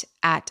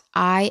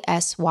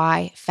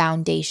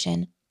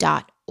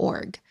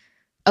contact@isyfoundation.org.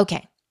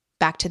 Okay,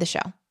 back to the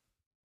show.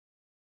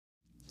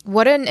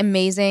 What an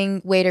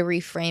amazing way to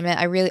reframe it.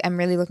 I'm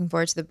really looking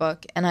forward to the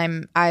book,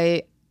 and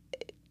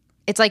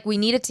it's like we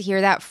needed to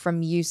hear that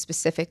from you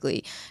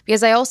specifically,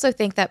 because I also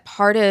think that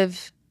part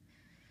of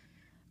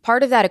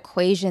that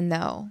equation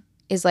though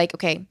is like,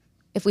 okay,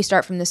 if we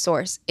start from the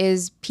source,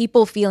 is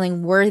people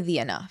feeling worthy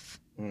enough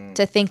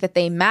to think that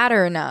they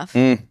matter enough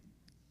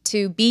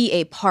to be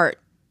a part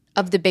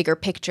of the bigger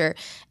picture.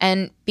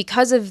 And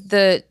because of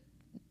the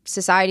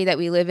society that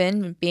we live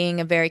in,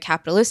 being a very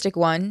capitalistic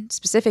one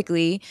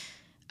specifically,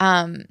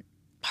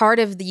 part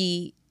of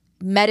the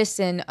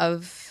medicine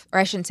of, or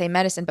I shouldn't say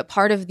medicine, but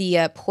part of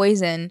the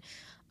poison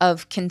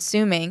of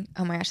consuming,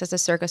 oh my gosh, that's a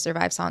Circa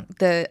Survive song.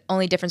 The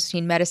only difference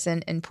between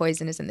medicine and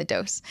poison is in the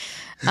dose.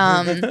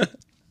 I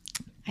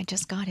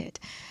just got it.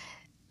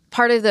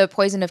 Part of the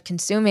poison of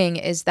consuming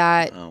is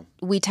that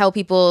we tell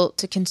people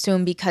to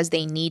consume because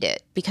they need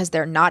it, because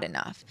they're not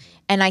enough.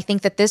 And I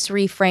think that this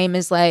reframe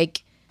is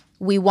like,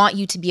 we want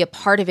you to be a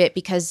part of it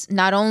because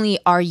not only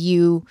are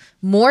you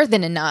more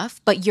than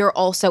enough, but you're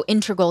also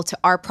integral to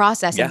our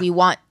process. Yeah.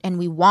 And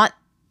we want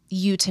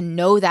you to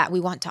know that. We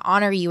want to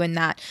honor you in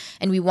that.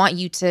 And we want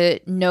you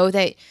to know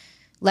that,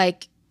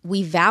 like,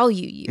 we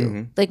value you.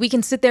 Mm-hmm. Like, we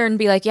can sit there and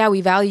be like, yeah,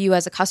 we value you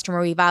as a customer,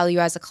 we value you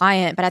as a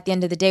client. But at the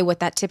end of the day, what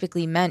that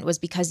typically meant was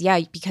because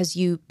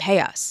you pay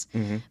us.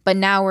 Mm-hmm. But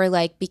now we're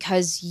like,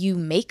 because you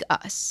make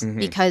us,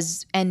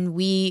 and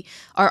we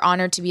are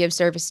honored to be of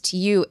service to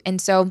you.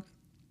 And so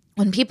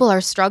when people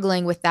are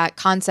struggling with that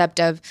concept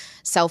of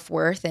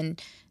self-worth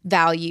and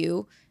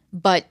value,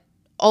 but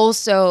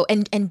also,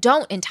 and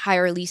don't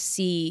entirely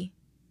see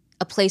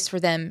a place for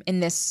them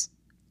in this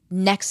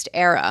next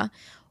era,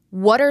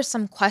 what are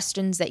some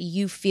questions that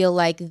you feel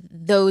like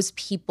those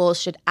people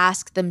should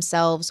ask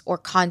themselves or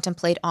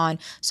contemplate on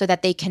so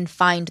that they can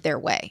find their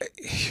way?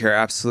 You're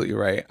absolutely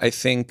right. I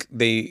think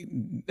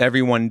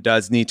everyone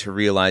does need to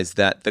realize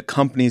that the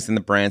companies and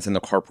the brands and the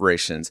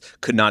corporations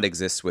could not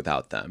exist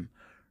without them,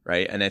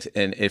 right? And I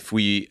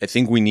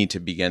think we need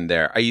to begin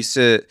there. I used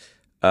to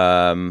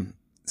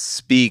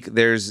speak.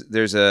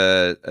 There's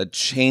a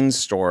chain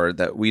store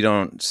that we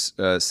don't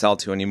sell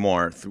to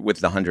anymore with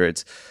the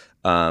hundreds.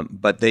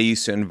 But they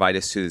used to invite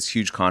us to this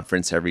huge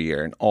conference every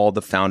year, and all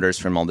the founders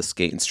from all the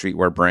skate and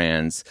streetwear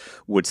brands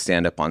would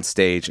stand up on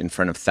stage in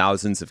front of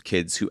thousands of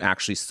kids who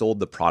actually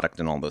sold the product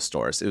in all those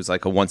stores. It was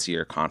like a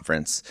once-a-year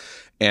conference,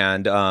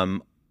 and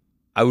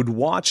I would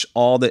watch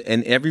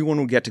and everyone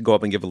would get to go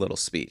up and give a little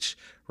speech,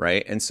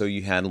 right? And so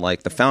you had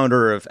like the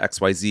founder of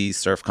XYZ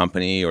surf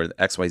company or the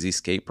XYZ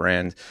skate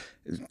brand,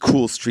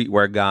 cool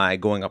streetwear guy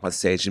going up on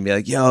stage and be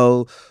like,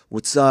 yo,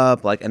 what's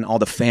up? Like, and all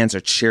the fans are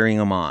cheering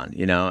him on,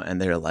 and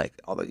they're like,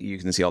 you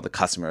can see all the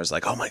customers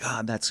like, oh my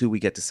God, that's who we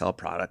get to sell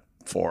product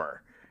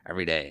for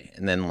every day.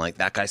 And then like,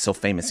 that guy's so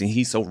famous and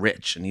he's so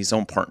rich and he's so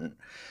important.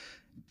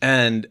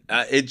 And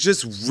it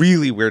just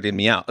really weirded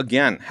me out.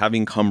 Again,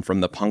 having come from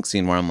the punk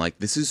scene where I'm like,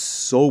 this is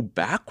so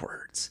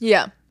backwards.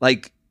 Yeah.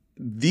 Like,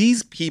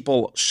 these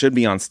people should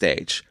be on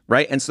stage,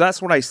 right? And so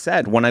that's what I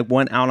said when I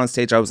went out on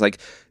stage. I was like,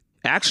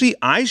 actually,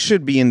 I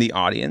should be in the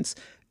audience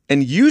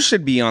and you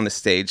should be on the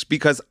stage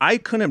because I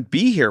couldn't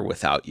be here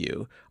without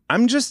you.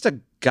 I'm just a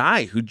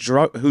guy who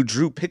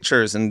drew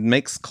pictures and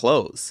makes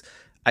clothes.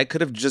 I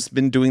could have just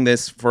been doing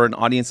this for an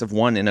audience of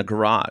one in a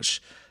garage,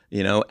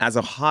 as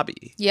a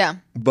hobby. Yeah.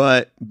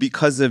 But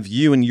because of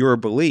you and your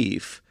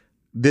belief,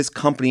 this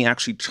company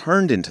actually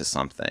turned into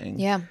something.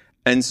 Yeah.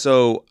 And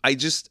so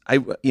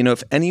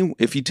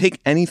if you take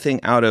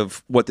anything out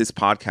of what this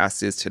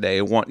podcast is today,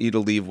 I want you to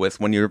leave with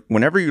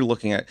whenever you're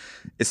looking at,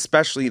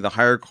 especially the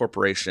higher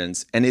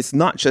corporations, and it's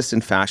not just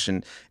in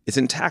fashion, it's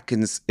in tech,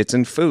 and it's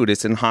in food,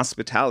 it's in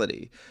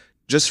hospitality.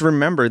 Just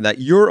remember that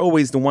you're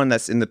always the one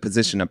that's in the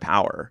position of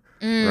power,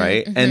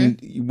 right? Mm-hmm.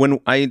 And when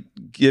I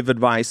give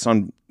advice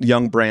on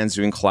young brands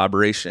doing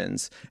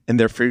collaborations and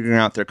they're figuring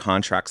out their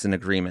contracts and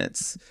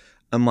agreements,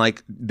 I'm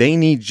like, they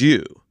need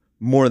you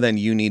more than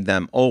you need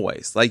them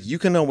always. Like, you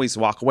can always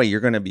walk away, you're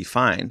going to be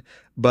fine,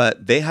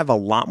 but they have a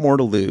lot more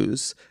to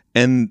lose,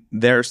 and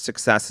their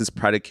success is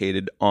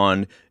predicated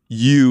on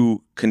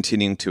you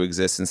continuing to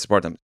exist and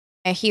support them.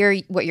 I hear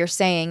what you're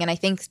saying, and I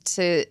think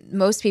to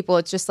most people,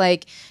 it's just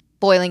like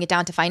boiling it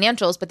down to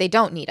financials, but they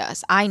don't need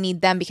us. I need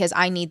them because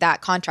I need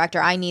that contract,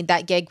 or I need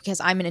that gig because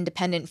I'm an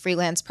independent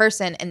freelance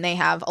person and they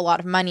have a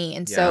lot of money.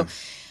 And so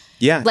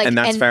and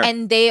that's fair.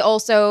 And they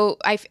also,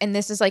 and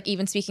this is like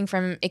even speaking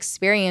from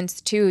experience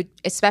too,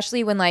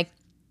 especially when like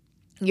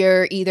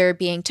you're either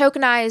being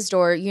tokenized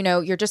or,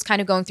 you're just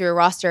kind of going through a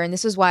roster. And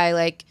this is why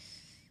like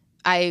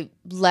I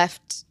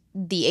left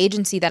the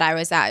agency that I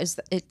was at.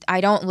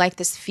 I don't like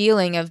this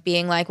feeling of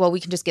being like, well, we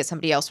can just get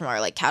somebody else from our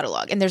like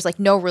catalog. And there's like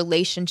no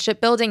relationship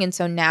building. And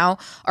so now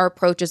our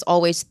approach is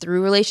always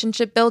through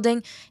relationship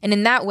building. And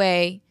in that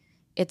way,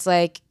 it's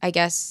like, I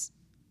guess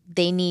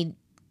they need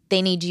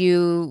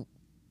you,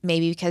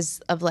 maybe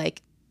because of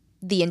like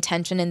the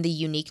intention and the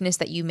uniqueness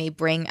that you may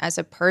bring as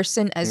a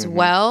person as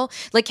well.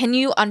 Like, can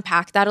you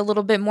unpack that a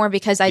little bit more?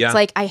 Because it's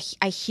like, I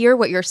hear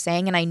what you're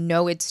saying and I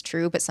know it's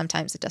true, but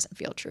sometimes it doesn't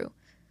feel true.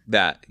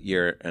 That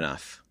you're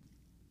enough.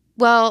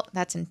 Well,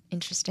 that's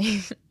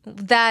interesting.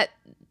 that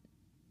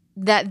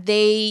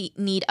they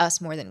need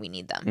us more than we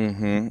need them.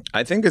 Mm-hmm.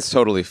 I think it's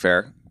totally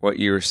fair what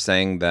you were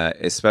saying, that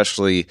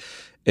especially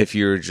if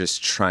you're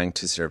just trying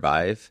to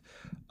survive,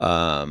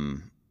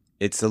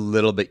 it's a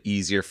little bit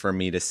easier for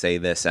me to say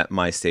this at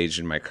my stage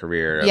in my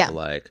career of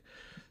like,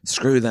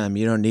 screw them,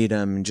 you don't need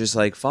them, just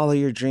like follow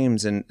your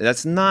dreams. And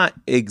that's not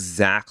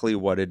exactly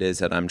what it is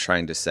that I'm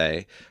trying to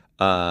say.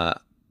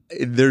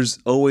 There's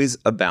always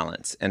a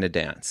balance and a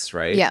dance,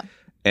 right? Yeah.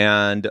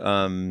 And,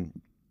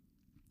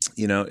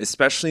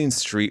 especially in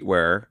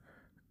streetwear,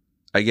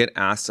 I get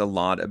asked a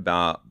lot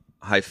about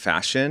high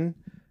fashion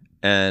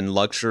and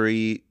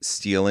luxury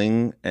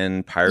stealing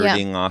and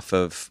pirating off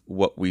of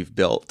what we've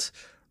built.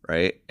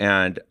 Right.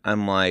 And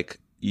I'm like,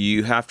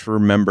 you have to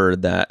remember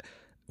that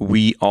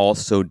we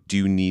also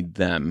do need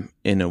them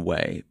in a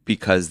way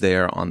because they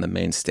are on the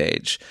main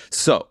stage.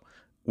 So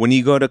when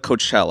you go to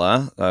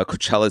Coachella,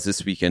 Coachella's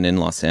this weekend in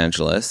Los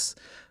Angeles,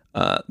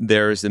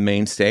 there's the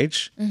main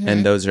stage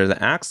and those are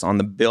the acts on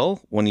the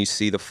bill. When you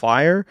see the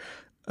flyer,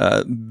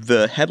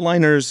 the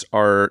headliners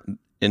are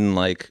in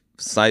like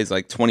size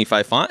like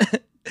 25 font.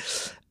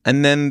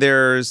 And then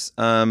there's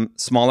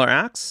smaller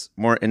acts,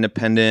 more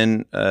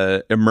independent,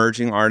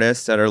 emerging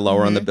artists that are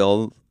lower on the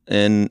bill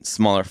in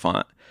smaller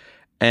font.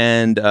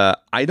 And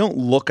I don't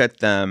look at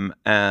them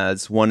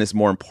as one is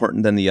more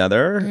important than the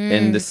other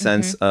in the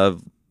sense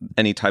of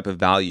any type of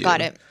value. Got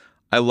it.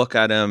 I look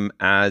at them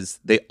as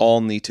they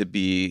all need to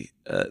be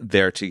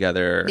there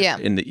together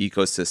in the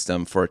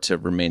ecosystem for it to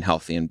remain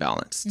healthy and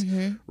balanced,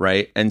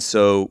 right? And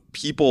so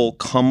people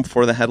come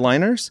for the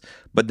headliners,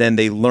 but then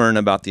they learn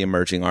about the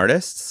emerging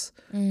artists.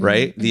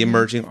 Right? The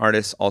emerging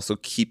artists also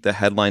keep the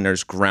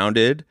headliners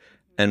grounded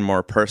and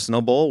more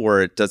personable,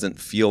 where it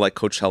doesn't feel like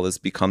Coachella's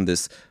become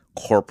this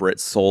corporate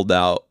sold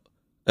out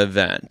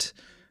event.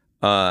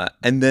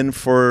 And then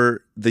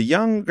for the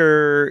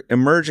younger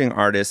emerging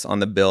artists on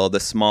the bill, the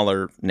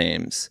smaller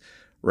names,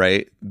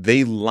 right?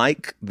 They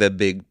like the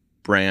big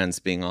brands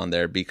being on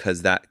there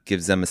because that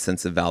gives them a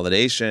sense of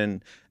validation.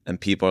 And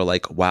people are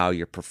like, wow,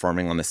 you're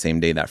performing on the same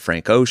day that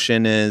Frank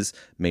Ocean is.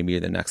 Maybe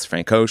you're the next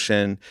Frank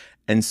Ocean.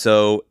 And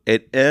so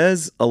it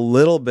is a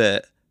little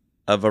bit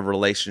of a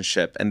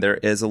relationship, and there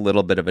is a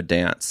little bit of a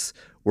dance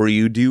where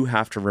you do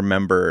have to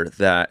remember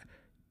that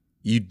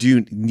you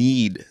do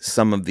need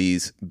some of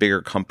these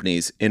bigger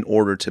companies in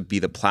order to be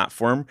the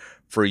platform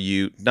for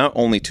you, not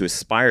only to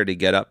aspire to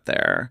get up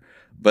there,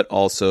 but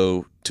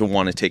also to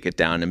want to take it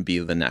down and be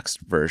the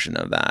next version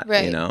of that,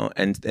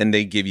 and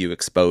they give you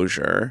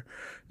exposure.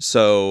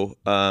 So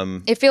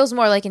it feels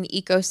more like an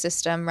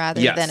ecosystem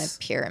rather than a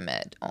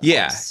pyramid. Almost.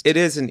 Yeah, it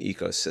is an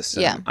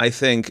ecosystem. Yeah. I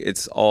think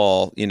it's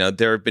all,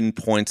 there have been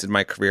points in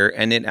my career,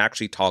 and it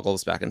actually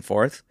toggles back and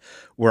forth,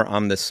 where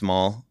I'm the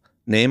small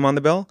name on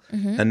the bill.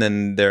 And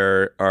then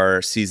there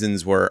are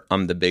seasons where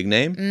I'm the big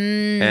name.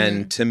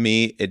 And to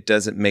me, it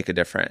doesn't make a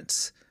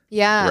difference.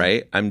 Yeah.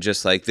 Right? I'm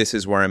just like, this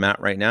is where I'm at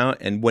right now.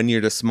 And when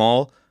you're the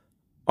small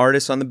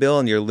artist on the bill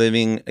and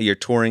you're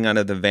touring out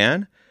of the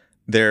van,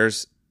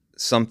 there's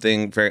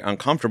something very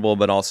uncomfortable,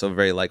 but also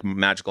very like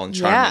magical and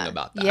charming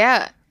about that.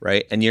 Yeah.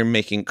 Right? And you're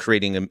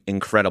creating an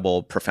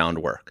incredible, profound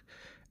work.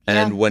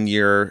 And Yeah. when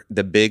you're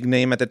the big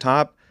name at the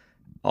top,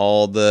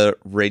 all the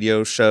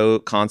radio show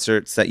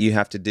concerts that you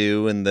have to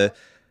do and the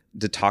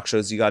talk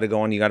shows you got to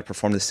go on, you got to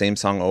perform the same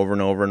song over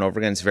and over and over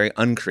again. It's very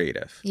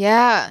uncreative.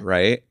 Yeah.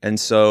 Right? And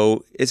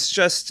so it's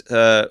just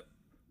a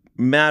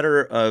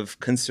matter of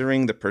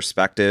considering the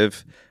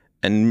perspective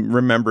and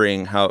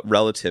remembering how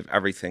relative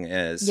everything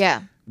is.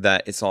 Yeah.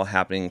 That it's all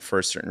happening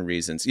for certain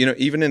reasons. You know,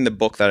 even in the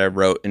book that I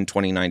wrote in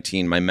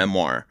 2019, my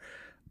memoir,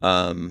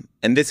 and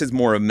this is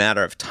more a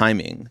matter of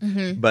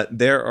timing, but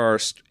there are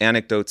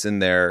anecdotes in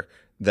there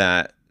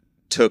that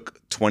took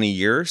 20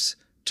 years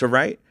to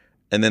write.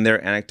 And then there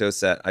are anecdotes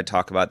that I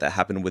talk about that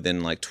happened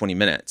within like 20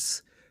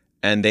 minutes.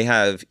 And they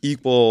have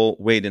equal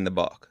weight in the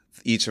book.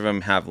 Each of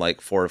them have like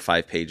 4 or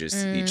 5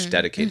 pages each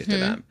dedicated to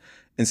them.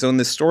 And so in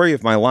the story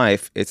of my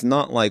life, it's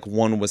not like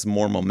one was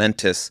more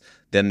momentous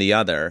than the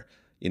other.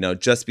 You know,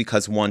 just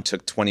because one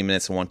took 20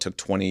 minutes and one took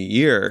 20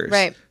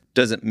 years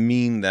doesn't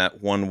mean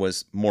that one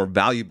was more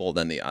valuable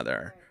than the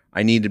other.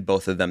 I needed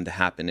both of them to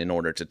happen in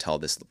order to tell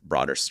this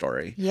broader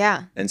story.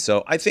 Yeah. And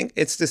so I think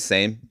it's the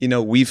same. You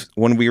know,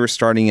 when we were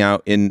starting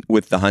out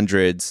with the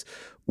hundreds,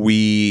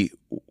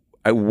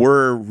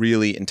 were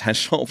really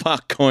intentional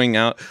about going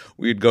out.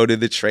 We'd go to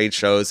the trade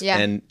shows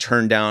and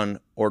turn down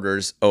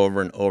orders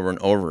over and over and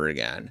over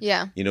again.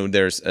 Yeah. You know,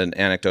 there's an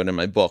anecdote in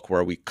my book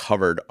where we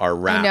covered our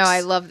racks. I know,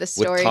 I love this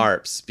story. With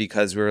tarps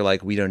because we were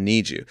like, we don't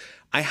need you.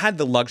 I had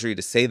the luxury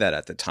to say that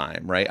at the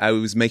time, right? I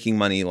was making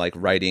money like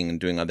writing and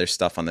doing other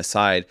stuff on the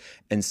side.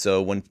 And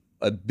so when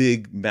a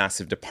big,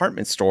 massive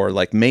department store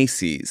like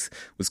Macy's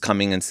was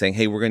coming and saying,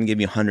 hey, we're going to give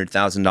you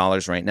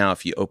 $100,000 right now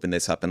if you open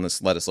this up and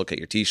let us look at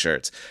your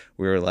T-shirts.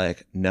 We were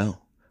like, no,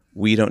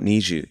 we don't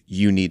need you.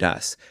 You need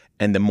us.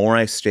 And the more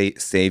I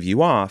save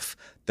you off,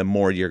 the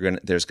more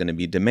there's going to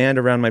be demand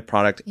around my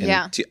product.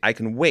 And I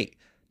can wait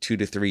 2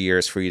 to 3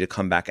 years for you to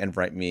come back and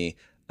write me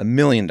 $1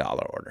 million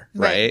order,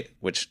 right?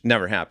 Which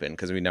never happened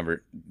because we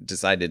never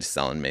decided to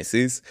sell in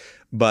Macy's.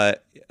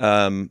 But,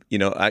 you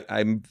know,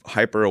 I'm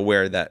hyper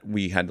aware that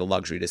we had the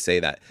luxury to say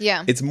that.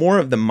 Yeah. It's more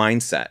of the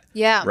mindset,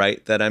 yeah,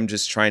 right? That I'm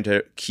just trying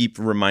to keep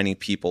reminding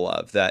people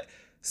of that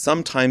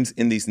sometimes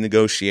in these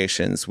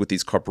negotiations with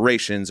these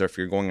corporations, or if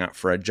you're going out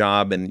for a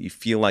job and you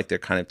feel like they're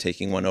kind of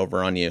taking one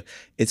over on you,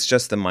 it's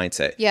just the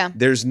mindset. Yeah.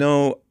 There's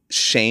no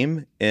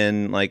shame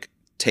in like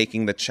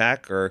taking the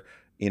check or,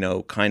 you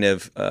know, kind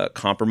of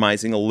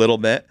compromising a little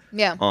bit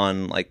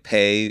on like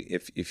pay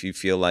if you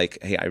feel like,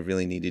 hey, I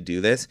really need to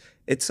do this.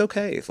 It's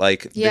okay.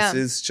 Like this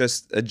is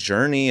just a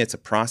journey. It's a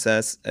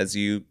process as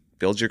you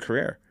build your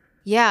career.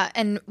 Yeah.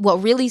 And what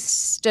really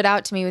stood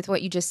out to me with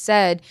what you just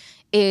said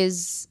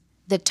is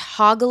the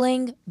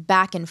toggling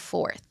back and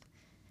forth.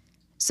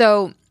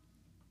 So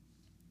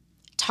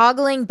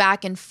toggling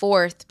back and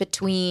forth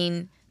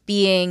between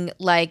being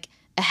like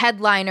a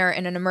headliner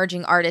and an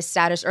emerging artist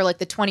status, or like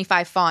the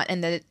 25 font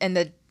and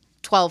the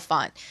 12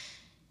 font.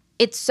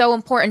 It's so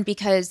important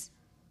because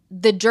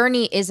the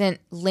journey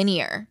isn't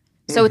linear.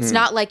 So it's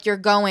not like you're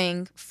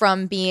going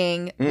from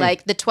being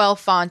like the 12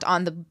 font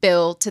on the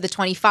bill to the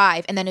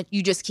 25, and then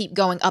you just keep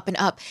going up and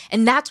up.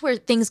 And that's where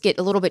things get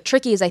a little bit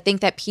tricky, is I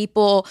think that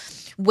people,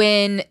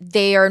 when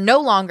they are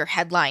no longer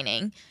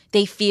headlining,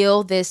 they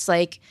feel this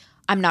like,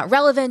 I'm not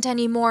relevant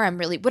anymore. I'm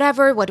really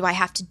whatever. What do I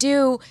have to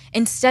do?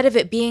 Instead of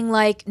it being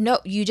like, no,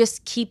 you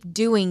just keep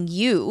doing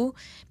you.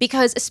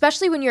 Because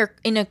especially when you're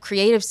in a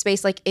creative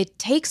space, like it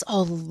takes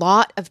a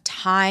lot of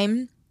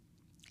time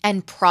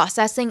and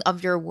processing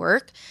of your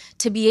work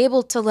to be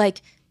able to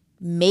like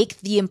make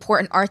the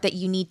important art that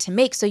you need to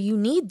make. So you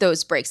need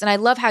those breaks. And I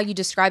love how you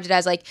described it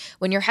as like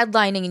when you're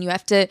headlining and you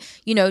have to,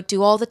 you know,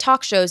 do all the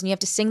talk shows and you have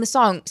to sing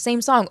the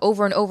same song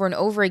over and over and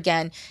over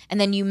again. And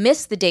then you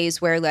miss the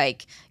days where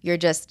like you're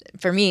just,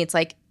 for me, it's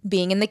like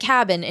being in the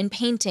cabin and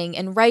painting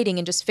and writing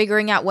and just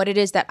figuring out what it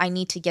is that I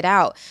need to get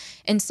out.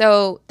 And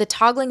so the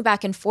toggling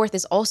back and forth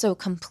is also a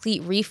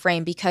complete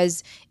reframe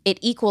because it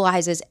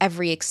equalizes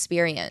every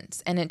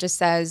experience. And it just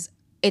says,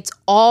 it's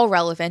all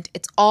relevant,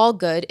 it's all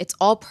good, it's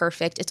all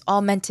perfect, it's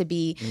all meant to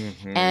be.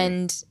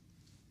 And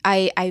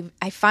I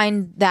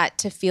find that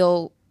to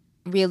feel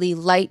really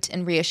light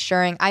and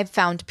reassuring. I've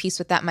found peace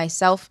with that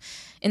myself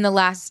in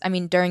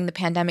during the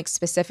pandemic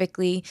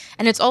specifically.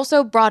 And it's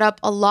also brought up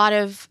a lot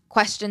of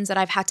questions that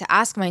I've had to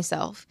ask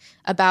myself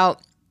about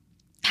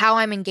how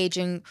I'm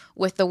engaging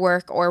with the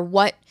work, or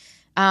what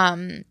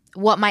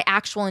my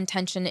actual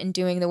intention in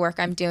doing the work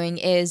I'm doing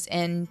is,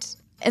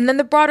 and then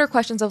the broader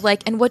questions of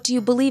like, and what do you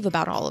believe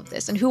about all of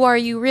this? And who are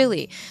you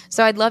really?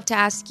 So I'd love to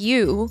ask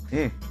you,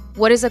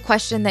 what is a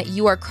question that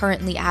you are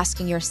currently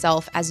asking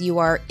yourself as you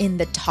are in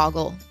the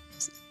toggle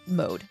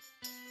mode?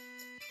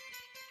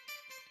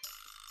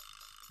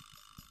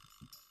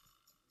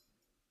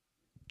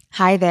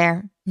 Hi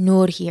there,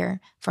 Noor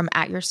here from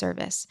At Your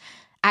Service.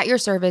 At Your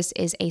Service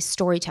is a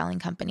storytelling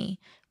company.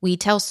 We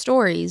tell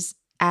stories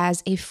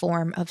as a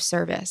form of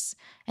service.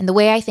 And the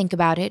way I think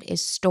about it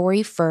is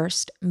story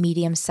first,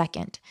 medium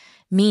second,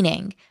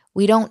 meaning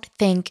we don't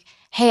think,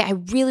 hey, I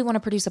really want to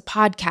produce a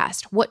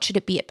podcast. What should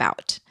it be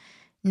about?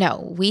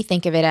 No, we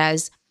think of it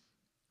as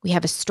we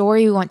have a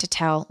story we want to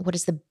tell. What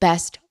is the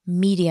best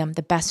medium,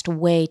 the best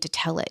way to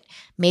tell it?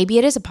 Maybe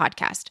it is a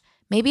podcast.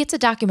 Maybe it's a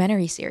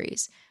documentary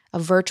series, a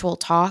virtual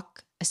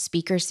talk, a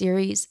speaker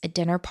series, a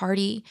dinner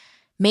party.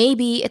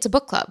 Maybe it's a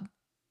book club.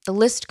 The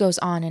list goes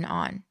on and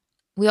on.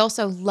 We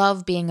also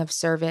love being of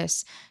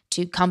service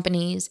to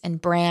companies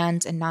and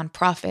brands and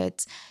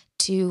nonprofits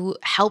to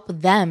help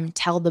them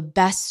tell the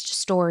best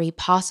story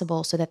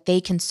possible so that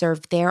they can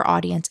serve their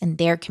audience and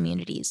their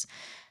communities.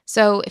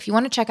 So if you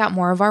want to check out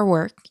more of our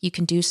work, you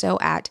can do so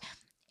at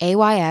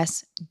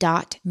ays.media.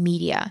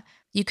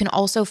 You can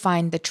also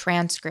find the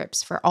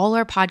transcripts for all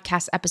our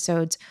podcast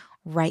episodes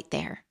right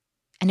there.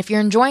 And if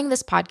you're enjoying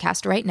this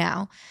podcast right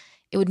now,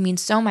 it would mean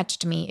so much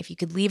to me if you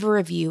could leave a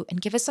review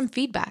and give us some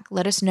feedback.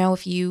 Let us know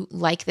if you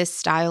like this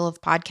style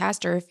of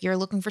podcast or if you're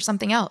looking for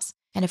something else.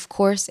 And of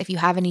course, if you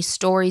have any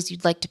stories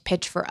you'd like to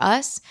pitch for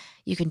us,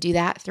 you can do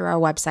that through our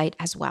website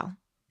as well.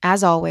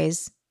 As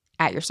always,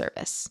 at your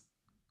service.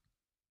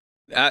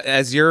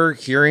 As you're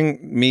hearing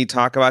me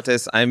talk about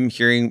this, I'm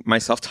hearing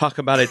myself talk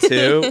about it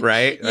too,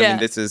 right? Yeah. I mean,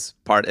 this is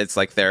it's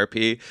like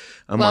therapy.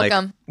 I'm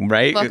Welcome. like,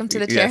 right? Welcome to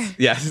the chair.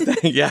 Yes.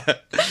 Yeah.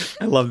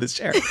 I love this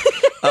chair.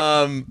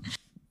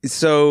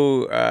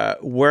 So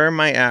where am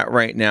I at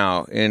right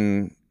now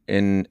in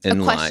a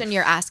question life?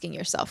 you're asking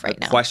yourself right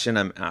now. Question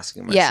I'm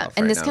asking myself Yeah,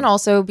 and right this now. can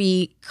also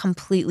be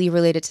completely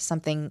related to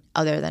something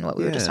other than what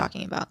we were just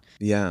talking about.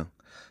 Yeah.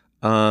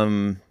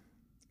 A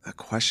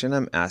question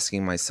I'm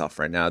asking myself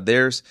right now.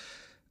 There's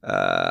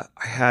I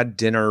had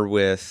dinner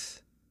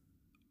with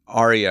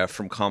Aria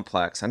from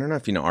Complex. I don't know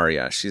if you know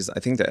Aria. She's, I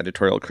think, the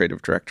editorial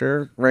creative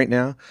director right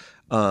now.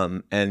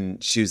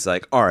 And she was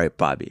like, all right,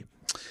 Bobby,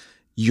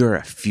 you're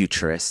a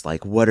futurist.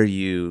 Like, what are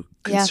you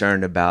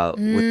concerned about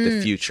with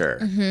the future?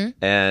 Mm-hmm.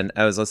 And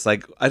I was just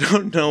like, I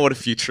don't know what a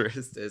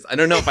futurist is. I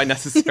don't know if I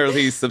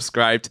necessarily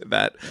subscribe to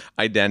that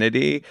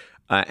identity.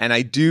 And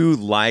I do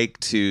like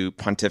to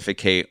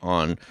pontificate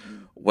on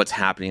what's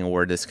happening and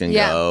where this can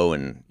go,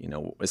 and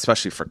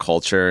especially for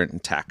culture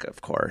and tech,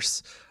 of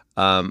course.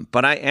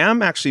 But I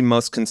am actually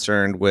most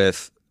concerned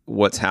with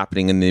what's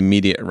happening in the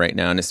immediate right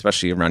now, and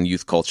especially around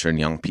youth culture and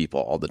young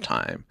people all the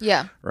time.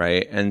 Yeah.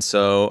 Right. And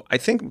so I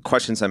think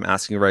questions I'm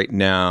asking right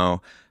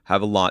now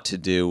have a lot to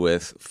do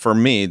with, for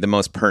me, the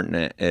most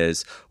pertinent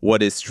is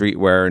what is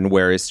streetwear and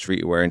where is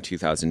streetwear in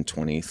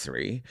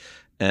 2023,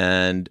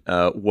 and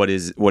what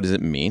does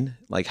it mean?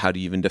 Like, how do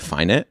you even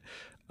define it?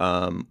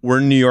 We're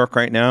in New York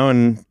right now,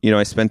 and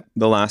I spent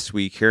the last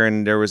week here,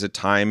 and there was a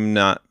time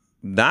not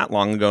that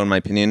long ago, in my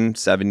opinion,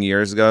 6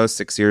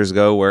 years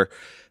ago, where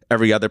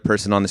every other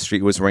person on the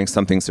street was wearing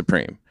something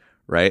Supreme,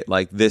 right?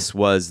 Like, this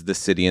was the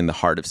city in the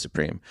heart of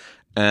Supreme,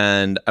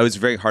 and I was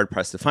very hard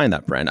pressed to find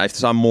that brand. I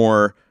saw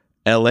more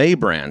LA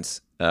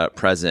brands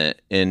present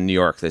in New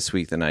York this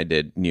week than I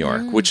did New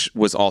York, which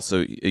was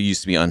also, it used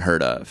to be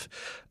unheard of.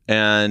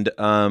 And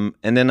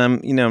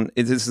then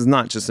this is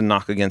not just a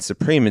knock against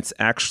Supreme. It's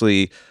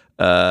actually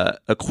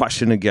a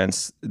question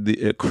across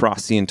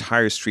the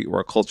entire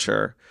streetwear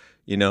culture,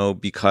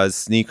 because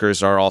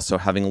sneakers are also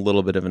having a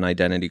little bit of an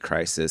identity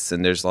crisis.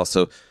 And there's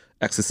also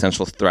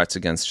existential threats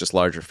against just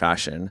larger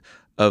fashion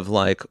of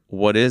like,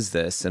 what is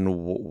this? And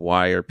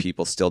why are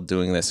people still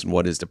doing this? And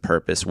what is the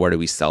purpose? Where do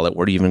we sell it?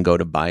 Where do you even go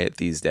to buy it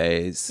these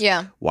days?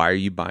 Yeah. Why are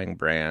you buying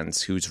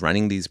brands? Who's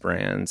running these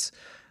brands?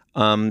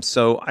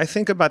 So I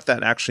think about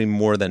that actually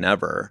more than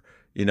ever,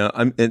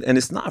 and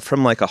it's not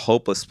from like a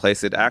hopeless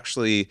place. It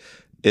actually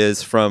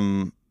is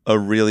from a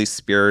really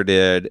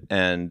spirited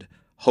and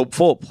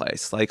hopeful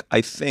place. Like,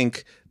 I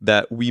think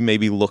that we may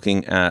be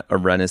looking at a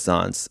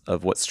renaissance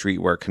of what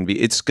streetwear can be.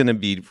 It's going to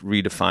be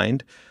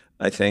redefined,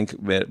 I think,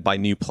 by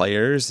new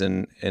players,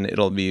 and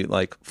it'll be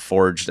like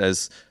forged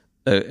as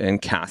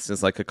and cast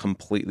as like a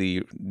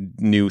completely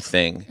new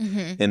thing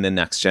in the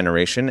next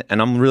generation. And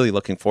I'm really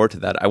looking forward to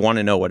that. I want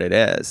to know what it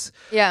is.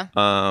 Yeah.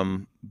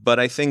 But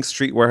I think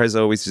streetwear has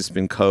always just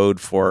been code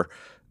for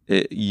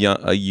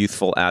a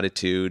youthful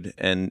attitude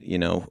and,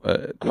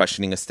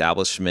 questioning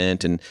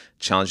establishment and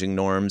challenging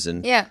norms.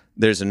 And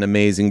there's an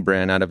amazing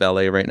brand out of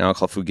LA right now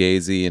called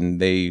Fugazi,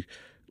 and they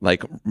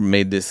like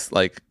made this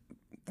like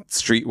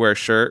streetwear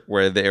shirt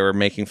where they were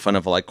making fun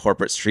of like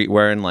corporate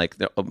streetwear, and like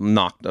they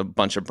knocked a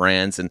bunch of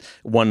brands, and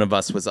one of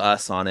us was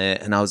us on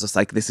it. And I was just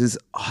like, this is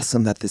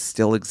awesome that this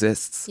still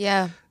exists.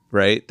 Yeah.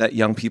 Right? That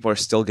young people are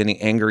still getting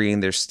angry,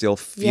 and they're still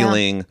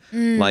feeling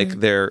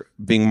like they're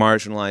being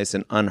marginalized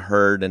and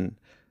unheard, and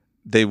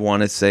they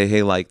want to say,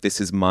 hey, like,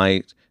 this is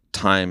my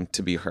time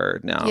to be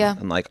heard now. Yeah.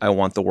 And like, I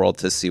want the world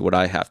to see what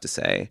I have to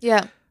say.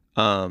 Yeah.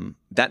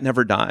 That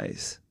never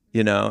dies,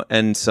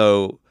 And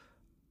so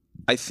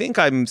I think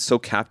I'm so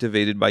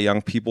captivated by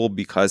young people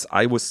because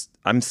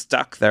I'm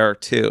stuck there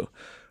too,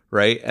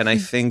 right? And I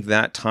think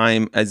that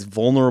time, as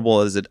vulnerable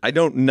as it, I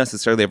don't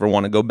necessarily ever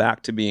want to go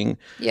back to being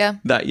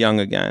that young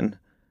again,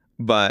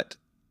 but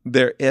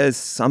there is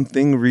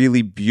something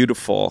really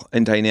beautiful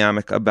and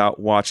dynamic about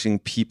watching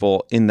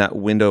people in that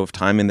window of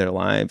time in their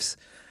lives,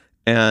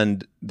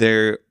 and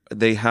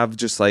they have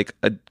just like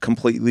a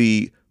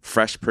completely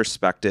fresh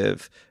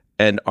perspective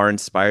and are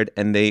inspired,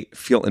 and they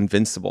feel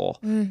invincible.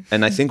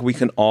 And I think we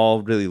can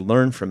all really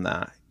learn from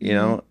that, you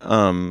know?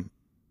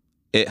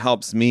 It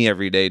helps me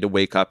every day to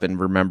wake up and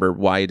remember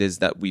why it is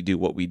that we do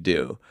what we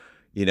do,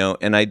 you know?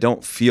 And I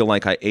don't feel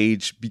like I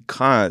age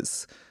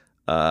because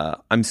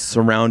I'm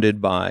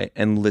surrounded by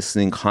and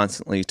listening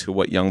constantly to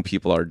what young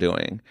people are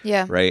doing.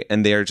 Yeah. Right.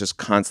 And they are just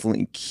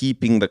constantly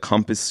keeping the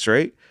compass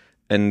straight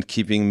and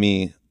keeping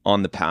me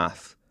on the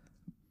path.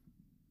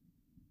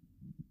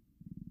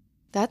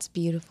 That's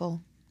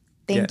beautiful.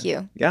 Thank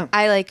you. Yeah.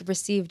 I like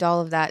received all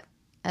of that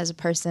as a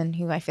person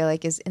who I feel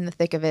like is in the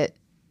thick of it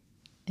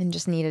and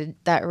just needed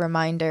that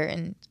reminder.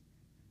 And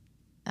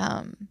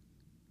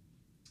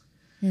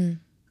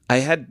I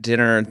had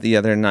dinner the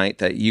other night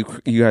that you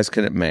guys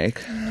couldn't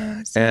make,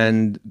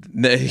 and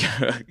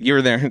you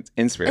were there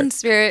in spirit. In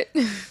spirit.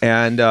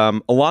 And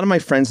a lot of my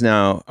friends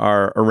now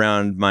are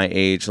around my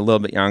age, a little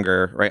bit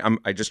younger. Right,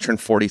 I just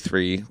turned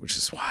 43, which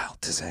is wild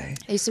to say.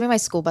 It used to be my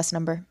school bus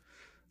number.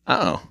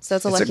 Oh, so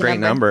it's a lucky great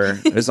number.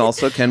 There's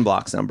also Ken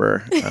Block's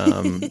number.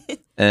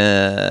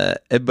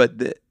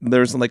 But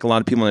there's like a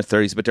lot of people in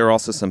their 30s, but there are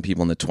also some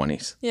people in the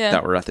 20s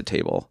that were at the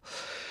table.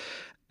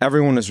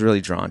 Everyone was really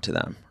drawn to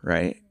them,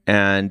 right?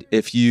 And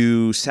if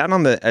you sat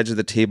on the edge of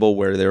the table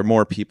where there were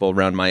more people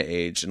around my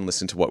age and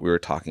listened to what we were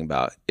talking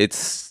about, it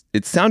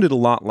sounded a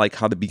lot like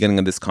how the beginning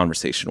of this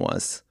conversation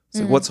was.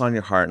 So what's on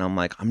your heart? And I'm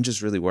like, I'm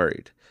just really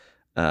worried.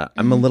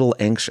 I'm a little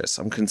anxious.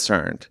 I'm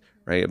concerned,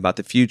 right? About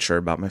the future,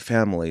 about my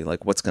family,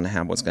 like what's going to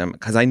happen,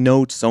 because I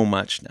know so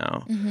much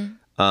now.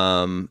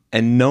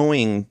 And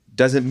knowing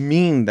doesn't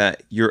mean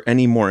that you're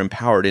any more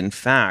empowered. In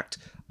fact,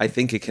 I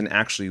think it can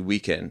actually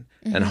weaken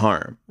and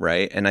harm,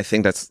 right? And I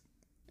think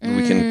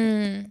we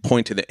can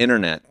point to the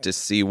internet to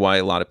see why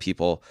a lot of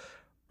people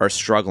are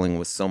struggling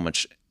with so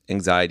much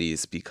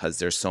anxieties because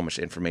there's so much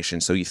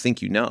information. So you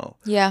think you know.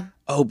 Yeah.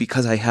 Oh,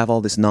 because I have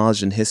all this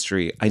knowledge and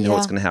history, I know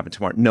what's going to happen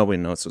tomorrow. Nobody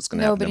knows what's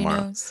going to happen tomorrow.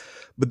 Nobody knows.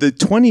 But the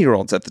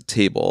 20-year-olds at the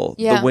table,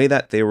 the way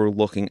that they were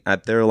looking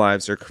at their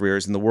lives, their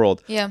careers in the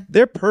world,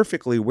 they're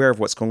perfectly aware of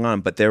what's going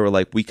on, but they were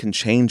like, we can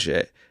change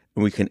it.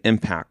 And we can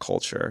impact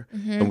culture,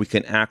 and we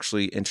can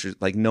actually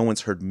like no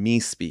one's heard me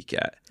speak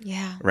yet.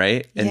 Yeah.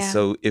 Right. And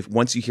so if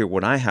once you hear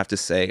what I have to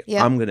say,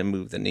 I'm going to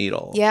move the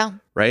needle. Yeah.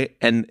 Right.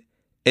 And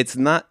it's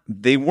not,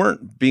 they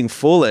weren't being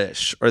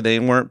foolish or they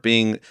weren't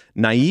being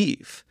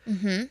naive.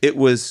 It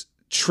was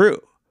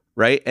true.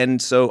 Right.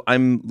 And so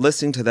I'm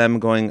listening to them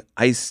going,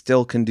 I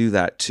still can do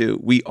that too.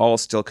 We all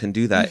still can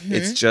do that.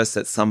 It's just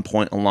at some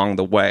point along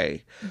the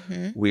way,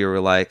 we were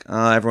like,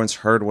 everyone's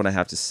heard what I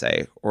have to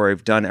say, or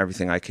I've done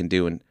everything I can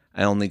do. And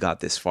I only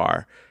got this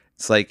far.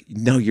 It's like,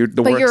 no, you're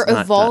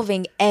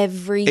evolving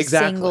every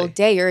single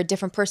day. You're a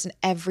different person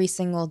every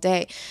single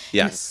day.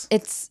 Yes. And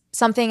it's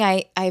something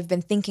I've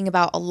been thinking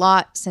about a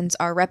lot since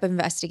our rep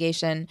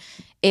investigation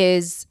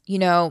is, you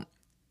know,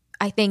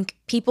 I think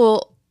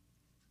people,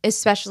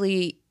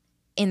 especially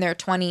in their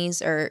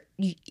 20s or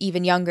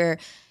even younger,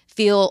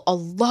 feel a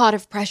lot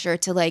of pressure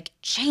to like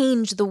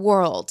change the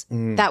world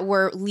that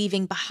we're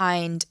leaving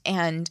behind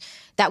and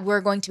that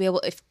we're going to be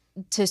able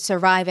to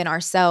survive in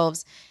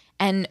ourselves.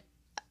 And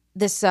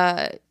this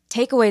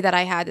takeaway that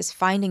I had, this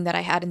finding that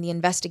I had in the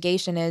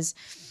investigation is,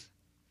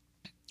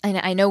 and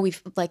I know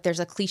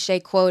there's a cliche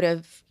quote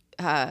of,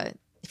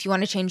 if you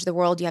want to change the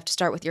world, you have to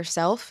start with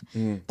yourself.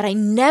 But I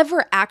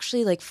never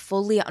actually like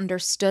fully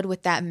understood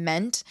what that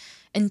meant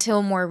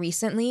until more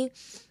recently,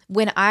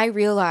 when I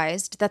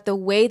realized that the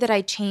way that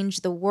I change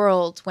the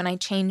world, when I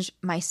change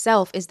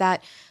myself, is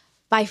that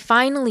by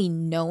finally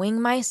knowing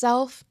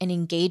myself and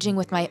engaging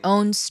with my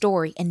own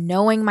story and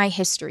knowing my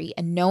history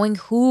and knowing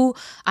who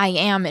I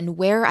am and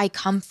where I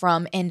come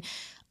from and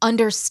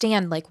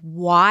understand like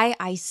why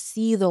I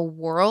see the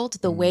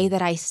world the way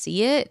that I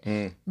see it,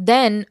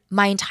 then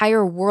my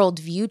entire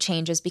worldview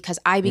changes because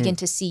I begin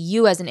to see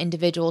you as an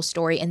individual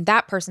story and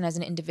that person as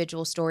an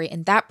individual story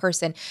and that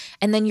person.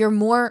 And then you're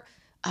more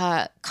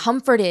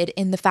comforted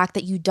in the fact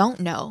that you don't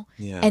know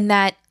and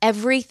that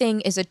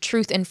everything is a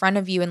truth in front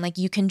of you and like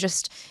you can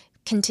just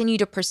continue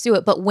to pursue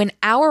it. But when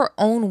our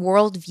own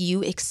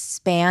worldview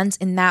expands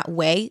in that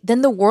way,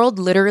 then the world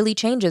literally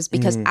changes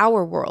because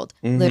our world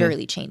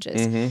literally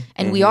changes.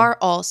 And we are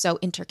all so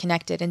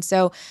interconnected. And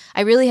so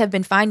I really have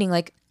been finding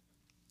like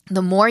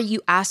the more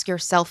you ask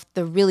yourself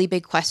the really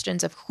big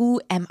questions of who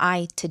am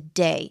I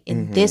today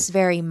in this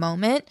very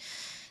moment,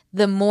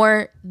 the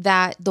more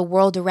that the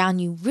world around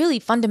you really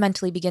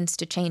fundamentally begins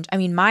to change. I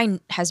mean, mine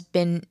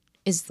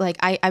is like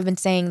I've been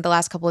saying the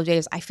last couple of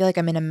days, I feel like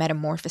I'm in a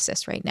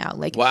metamorphosis right now.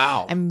 Like,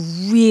 wow, I'm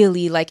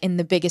really like in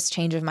the biggest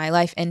change of my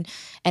life, and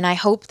I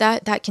hope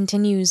that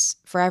continues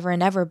forever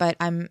and ever. But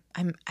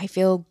I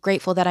feel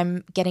grateful that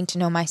I'm getting to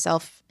know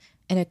myself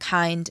in a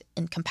kind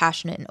and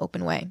compassionate and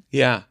open way.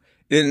 Yeah,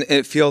 And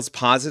it feels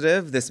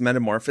positive, this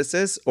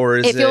metamorphosis, or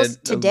is it feels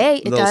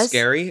today. a little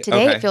scary?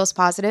 Today Okay. it feels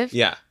positive.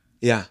 Yeah.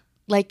 Yeah.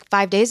 Like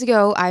 5 days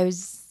ago, I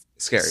was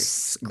Scary.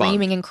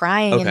 screaming Bummed. and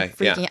crying Okay, and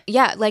freaking out.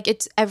 Yeah, like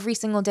it's every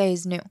single day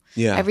is new.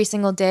 Yeah. Every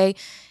single day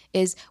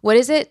is what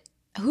is it?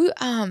 Who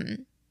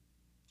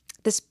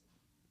this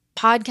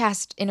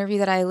podcast interview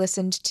that I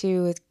listened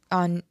to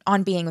on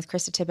Being with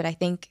Krista Tippett, I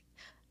think.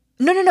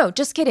 No,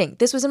 just kidding.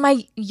 This was in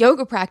my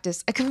yoga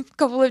practice a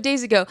couple of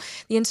days ago.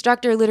 The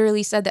instructor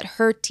literally said that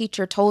her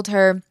teacher told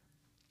her,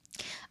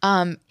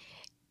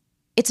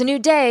 it's a new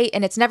day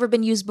and it's never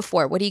been used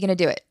before. What are you going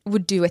to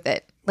do with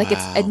it? Like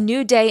It's a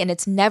new day and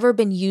it's never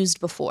been used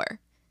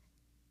before.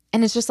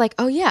 And it's just like,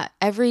 oh yeah,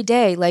 every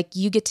day, like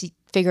you get to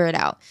figure it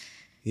out.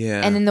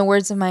 Yeah. And in the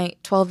words of my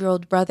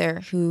 12-year-old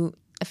brother, who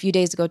a few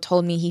days ago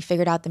told me he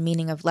figured out the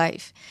meaning of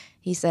life,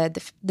 he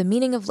said, the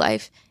meaning of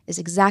life is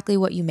exactly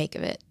what you make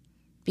of it.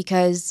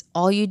 Because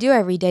all you do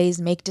every day is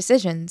make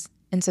decisions.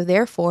 And so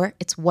therefore,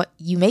 it's what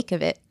you make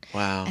of it.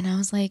 Wow. And I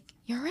was like,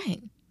 you're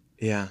right.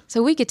 Yeah.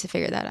 So we get to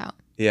figure that out.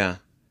 Yeah.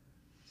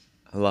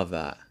 I love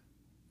that.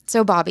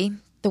 So Bobby,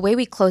 the way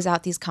we close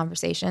out these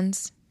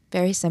conversations,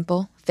 very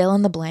simple, fill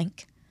in the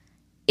blank.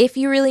 If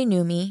you really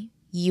knew me,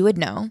 you would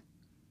know.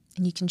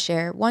 And you can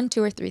share 1,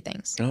 2, or 3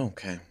 things. Oh,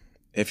 okay.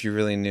 If you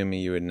really knew me,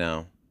 you would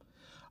know.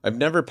 I've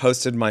never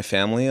posted my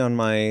family on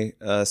my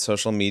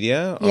social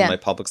media, on my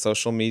public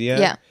social media.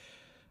 Yeah.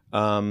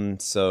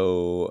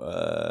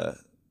 So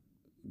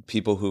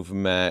people who've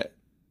met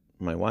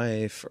my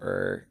wife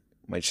or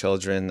my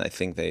children, I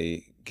think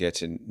they get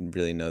to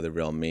really know the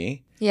real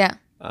me. Yeah.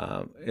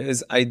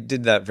 I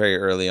did that very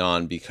early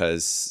on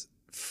because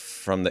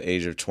from the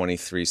age of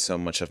 23, so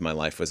much of my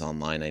life was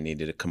online. I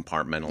needed to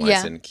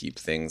compartmentalize and keep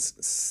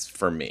things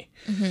for me.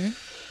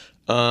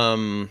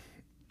 Mm-hmm.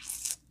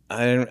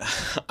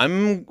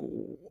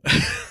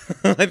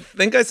 I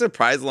think I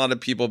surprise a lot of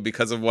people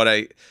because of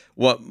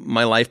what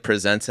my life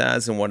presents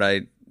as and what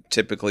I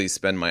typically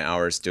spend my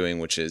hours doing,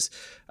 which is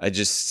I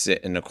just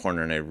sit in a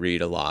corner and I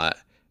read a lot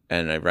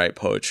and I write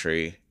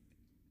poetry.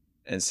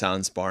 It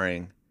sounds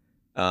boring.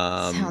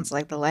 Sounds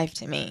like the life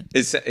to me.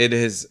 It's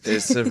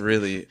a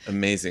really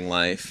amazing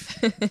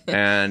life.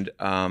 And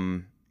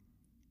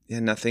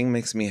nothing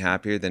makes me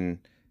happier than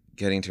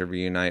getting to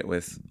reunite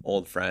with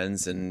old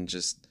friends and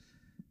just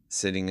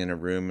sitting in a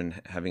room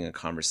and having a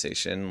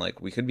conversation. Like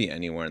we could be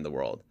anywhere in the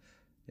world,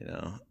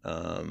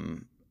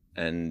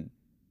 and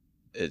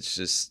it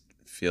just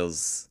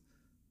feels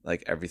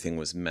like everything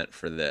was meant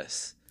for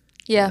this.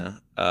 Yeah.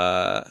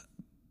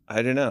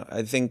 I don't know.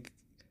 I think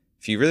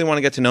if you really want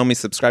to get to know me,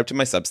 subscribe to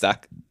my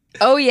Substack.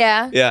 Oh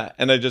yeah. Yeah,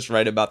 and I just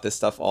write about this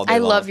stuff all day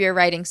long. love your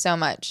writing so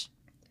much.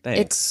 Thanks.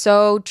 It's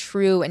so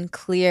true and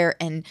clear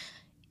and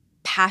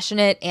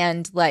passionate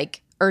and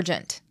like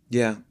urgent.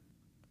 Yeah.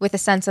 With a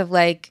sense of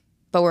like,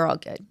 but we're all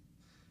good.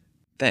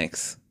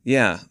 Thanks.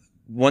 Yeah.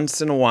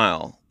 Once in a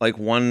while, like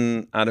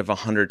 1 out of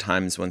 100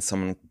 times when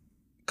someone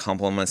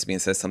compliments me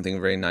and says something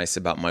very nice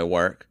about my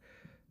work,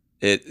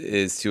 it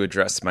is to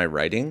address my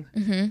writing.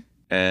 Mm-hmm.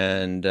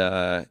 And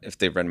if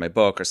they've read my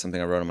book or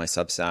something I wrote on my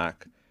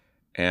Substack,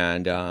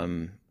 and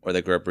or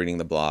they grew up reading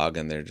the blog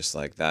and they're just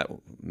like, that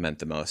meant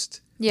the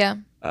most. Yeah.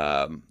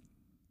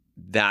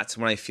 That's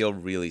when I feel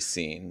really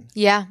seen.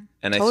 Yeah.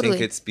 And totally. I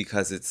think it's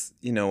because it's,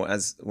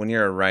 as when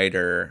you're a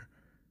writer,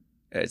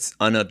 it's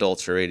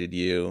unadulterated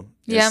you.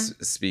 Yeah. As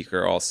a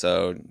speaker,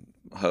 also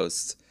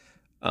host.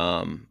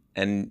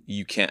 And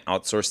you can't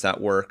outsource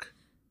that work,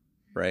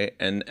 right?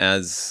 And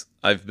as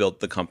I've built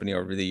the company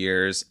over the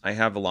years, I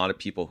have a lot of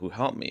people who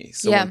help me.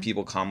 So when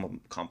people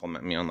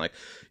compliment me on like,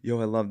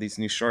 yo, I love these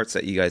new shorts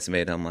that you guys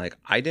made, I'm like,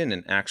 I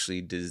didn't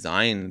actually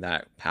design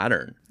that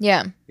pattern.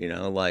 Yeah.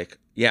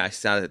 I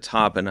sat at the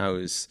top and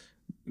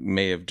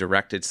may have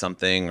directed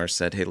something or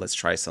said, hey, let's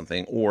try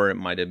something. Or it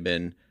might have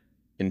been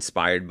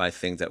inspired by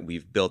things that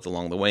we've built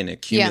along the way and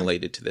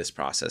accumulated to this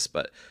process.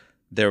 But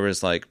there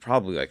was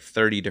probably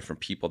 30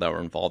 different people that were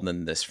involved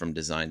in this, from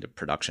design to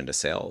production to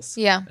sales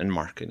and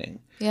marketing.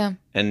 Yeah.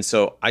 And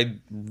so I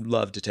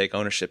love to take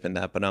ownership in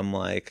that, but I'm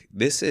like,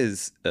 this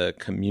is a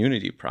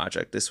community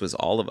project. This was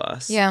all of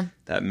us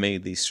that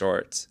made these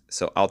shorts.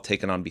 So I'll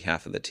take it on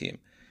behalf of the team.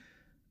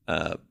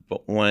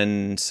 But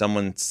when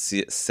someone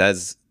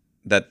says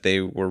that they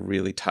were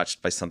really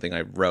touched by something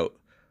I wrote,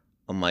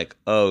 I'm like,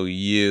 oh,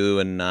 you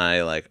and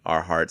I,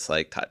 our hearts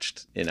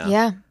touched,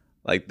 Yeah.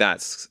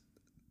 That's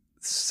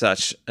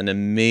such an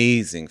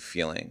amazing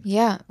feeling.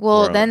 Yeah.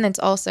 Well, then it's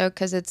also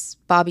because it's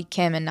Bobby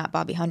Kim and not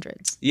Bobby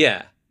Hundreds.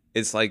 Yeah.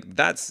 It's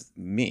that's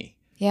me.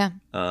 Yeah.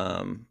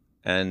 And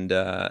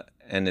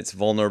it's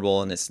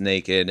vulnerable and it's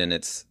naked and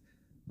it's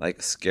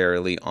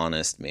scarily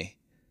honest me.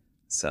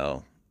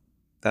 So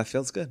that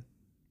feels good.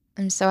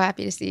 I'm so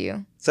happy to see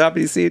you. So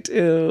happy to see you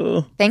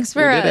too. Thanks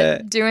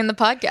for doing the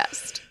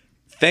podcast.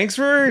 Thanks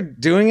for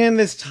doing it in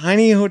this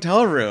tiny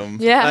hotel room.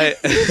 Yeah.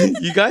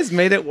 You guys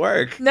made it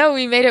work. No,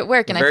 we made it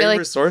work. And Very I feel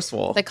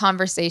resourceful. The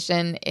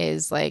conversation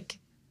is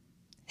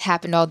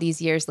happened all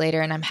these years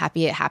later, and I'm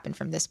happy it happened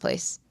from this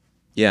place.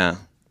 Yeah,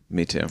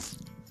 me too.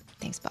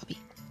 Thanks, Bobby.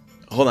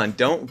 Hold on,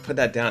 don't put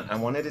that down. I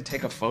wanted to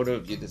take a photo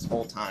of you this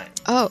whole time.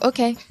 Oh,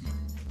 okay.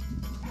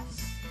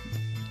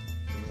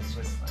 It's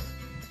just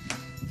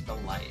like the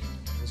light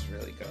was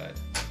really good.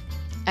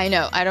 I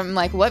know. I'm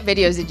like, what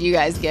videos did you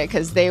guys get?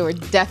 Because they were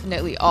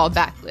definitely all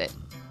backlit.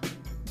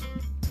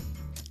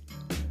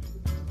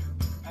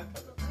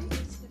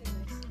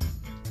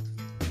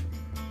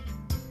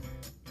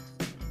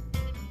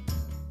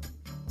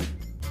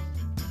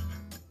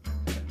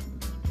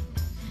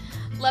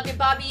 Love you,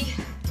 Bobby.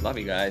 Love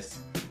you guys.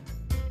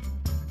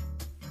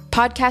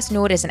 Podcast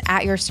Note is an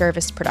At Your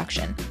Service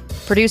production.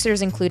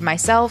 Producers include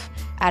myself,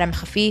 Adam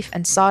Khafif,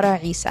 and Sara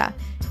Isa.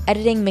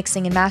 Editing,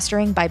 mixing, and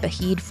mastering by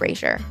Bahid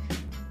Frazier.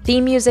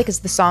 Theme music is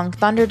the song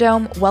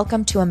Thunderdome,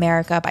 Welcome to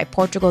America by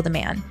Portugal the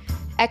Man.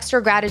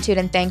 Extra gratitude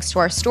and thanks to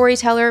our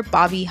storyteller,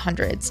 Bobby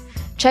Hundreds.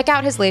 Check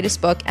out his latest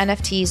book,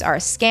 NFTs Are a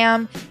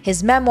Scam,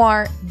 his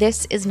memoir,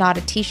 This Is Not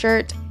a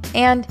T-Shirt,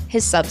 and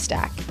his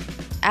Substack.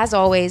 As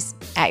always,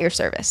 at your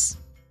service.